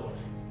mature in the Lord.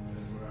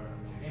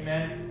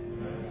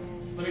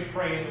 Amen? Let me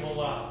pray and we'll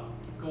go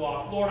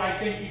off. Lord, I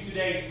thank you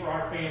today for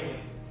our family.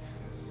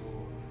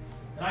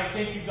 And I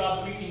thank you, God,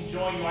 that we can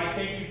join you. I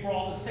thank you for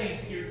all the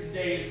saints here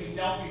today as we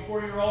knelt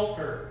before your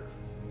altar.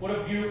 What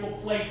a beautiful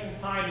place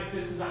and time if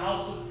this is a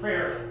house of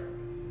prayer.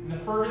 And the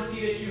fervency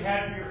that you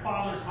had for your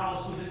Father's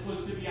house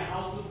was to be a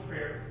house of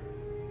prayer.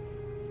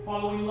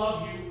 Father, we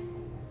love you.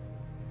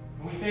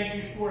 And we thank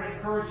you for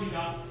encouraging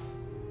us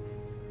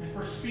and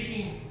for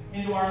speaking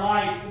into our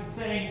life and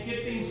saying,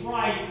 get things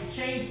right and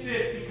change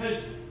this,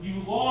 because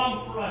you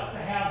long for us to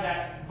have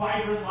that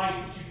vibrant life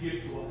that you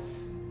give to us.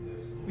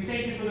 We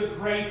thank you for the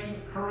grace and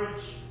the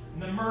courage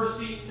and the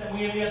mercy that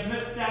we have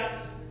missteps.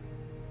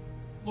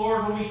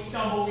 Lord, when we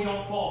stumble, we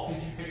don't fall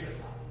because you pick us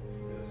up.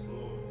 Yes,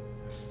 Lord.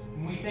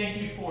 And we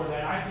thank you for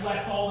that. I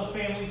bless all the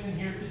families in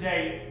here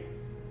today.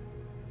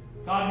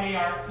 God, may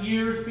our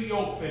ears be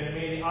open and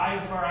may the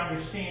eyes of our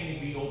understanding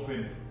be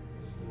open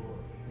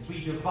as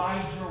we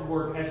divide your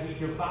word, as we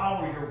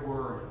devour your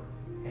word,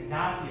 and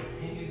not the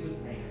opinions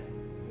of man.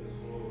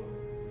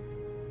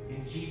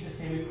 In Jesus'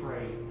 name we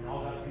pray, and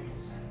all God's people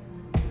say,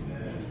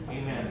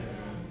 Amen.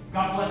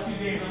 God bless you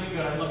today, really good.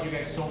 I love you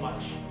guys so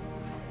much.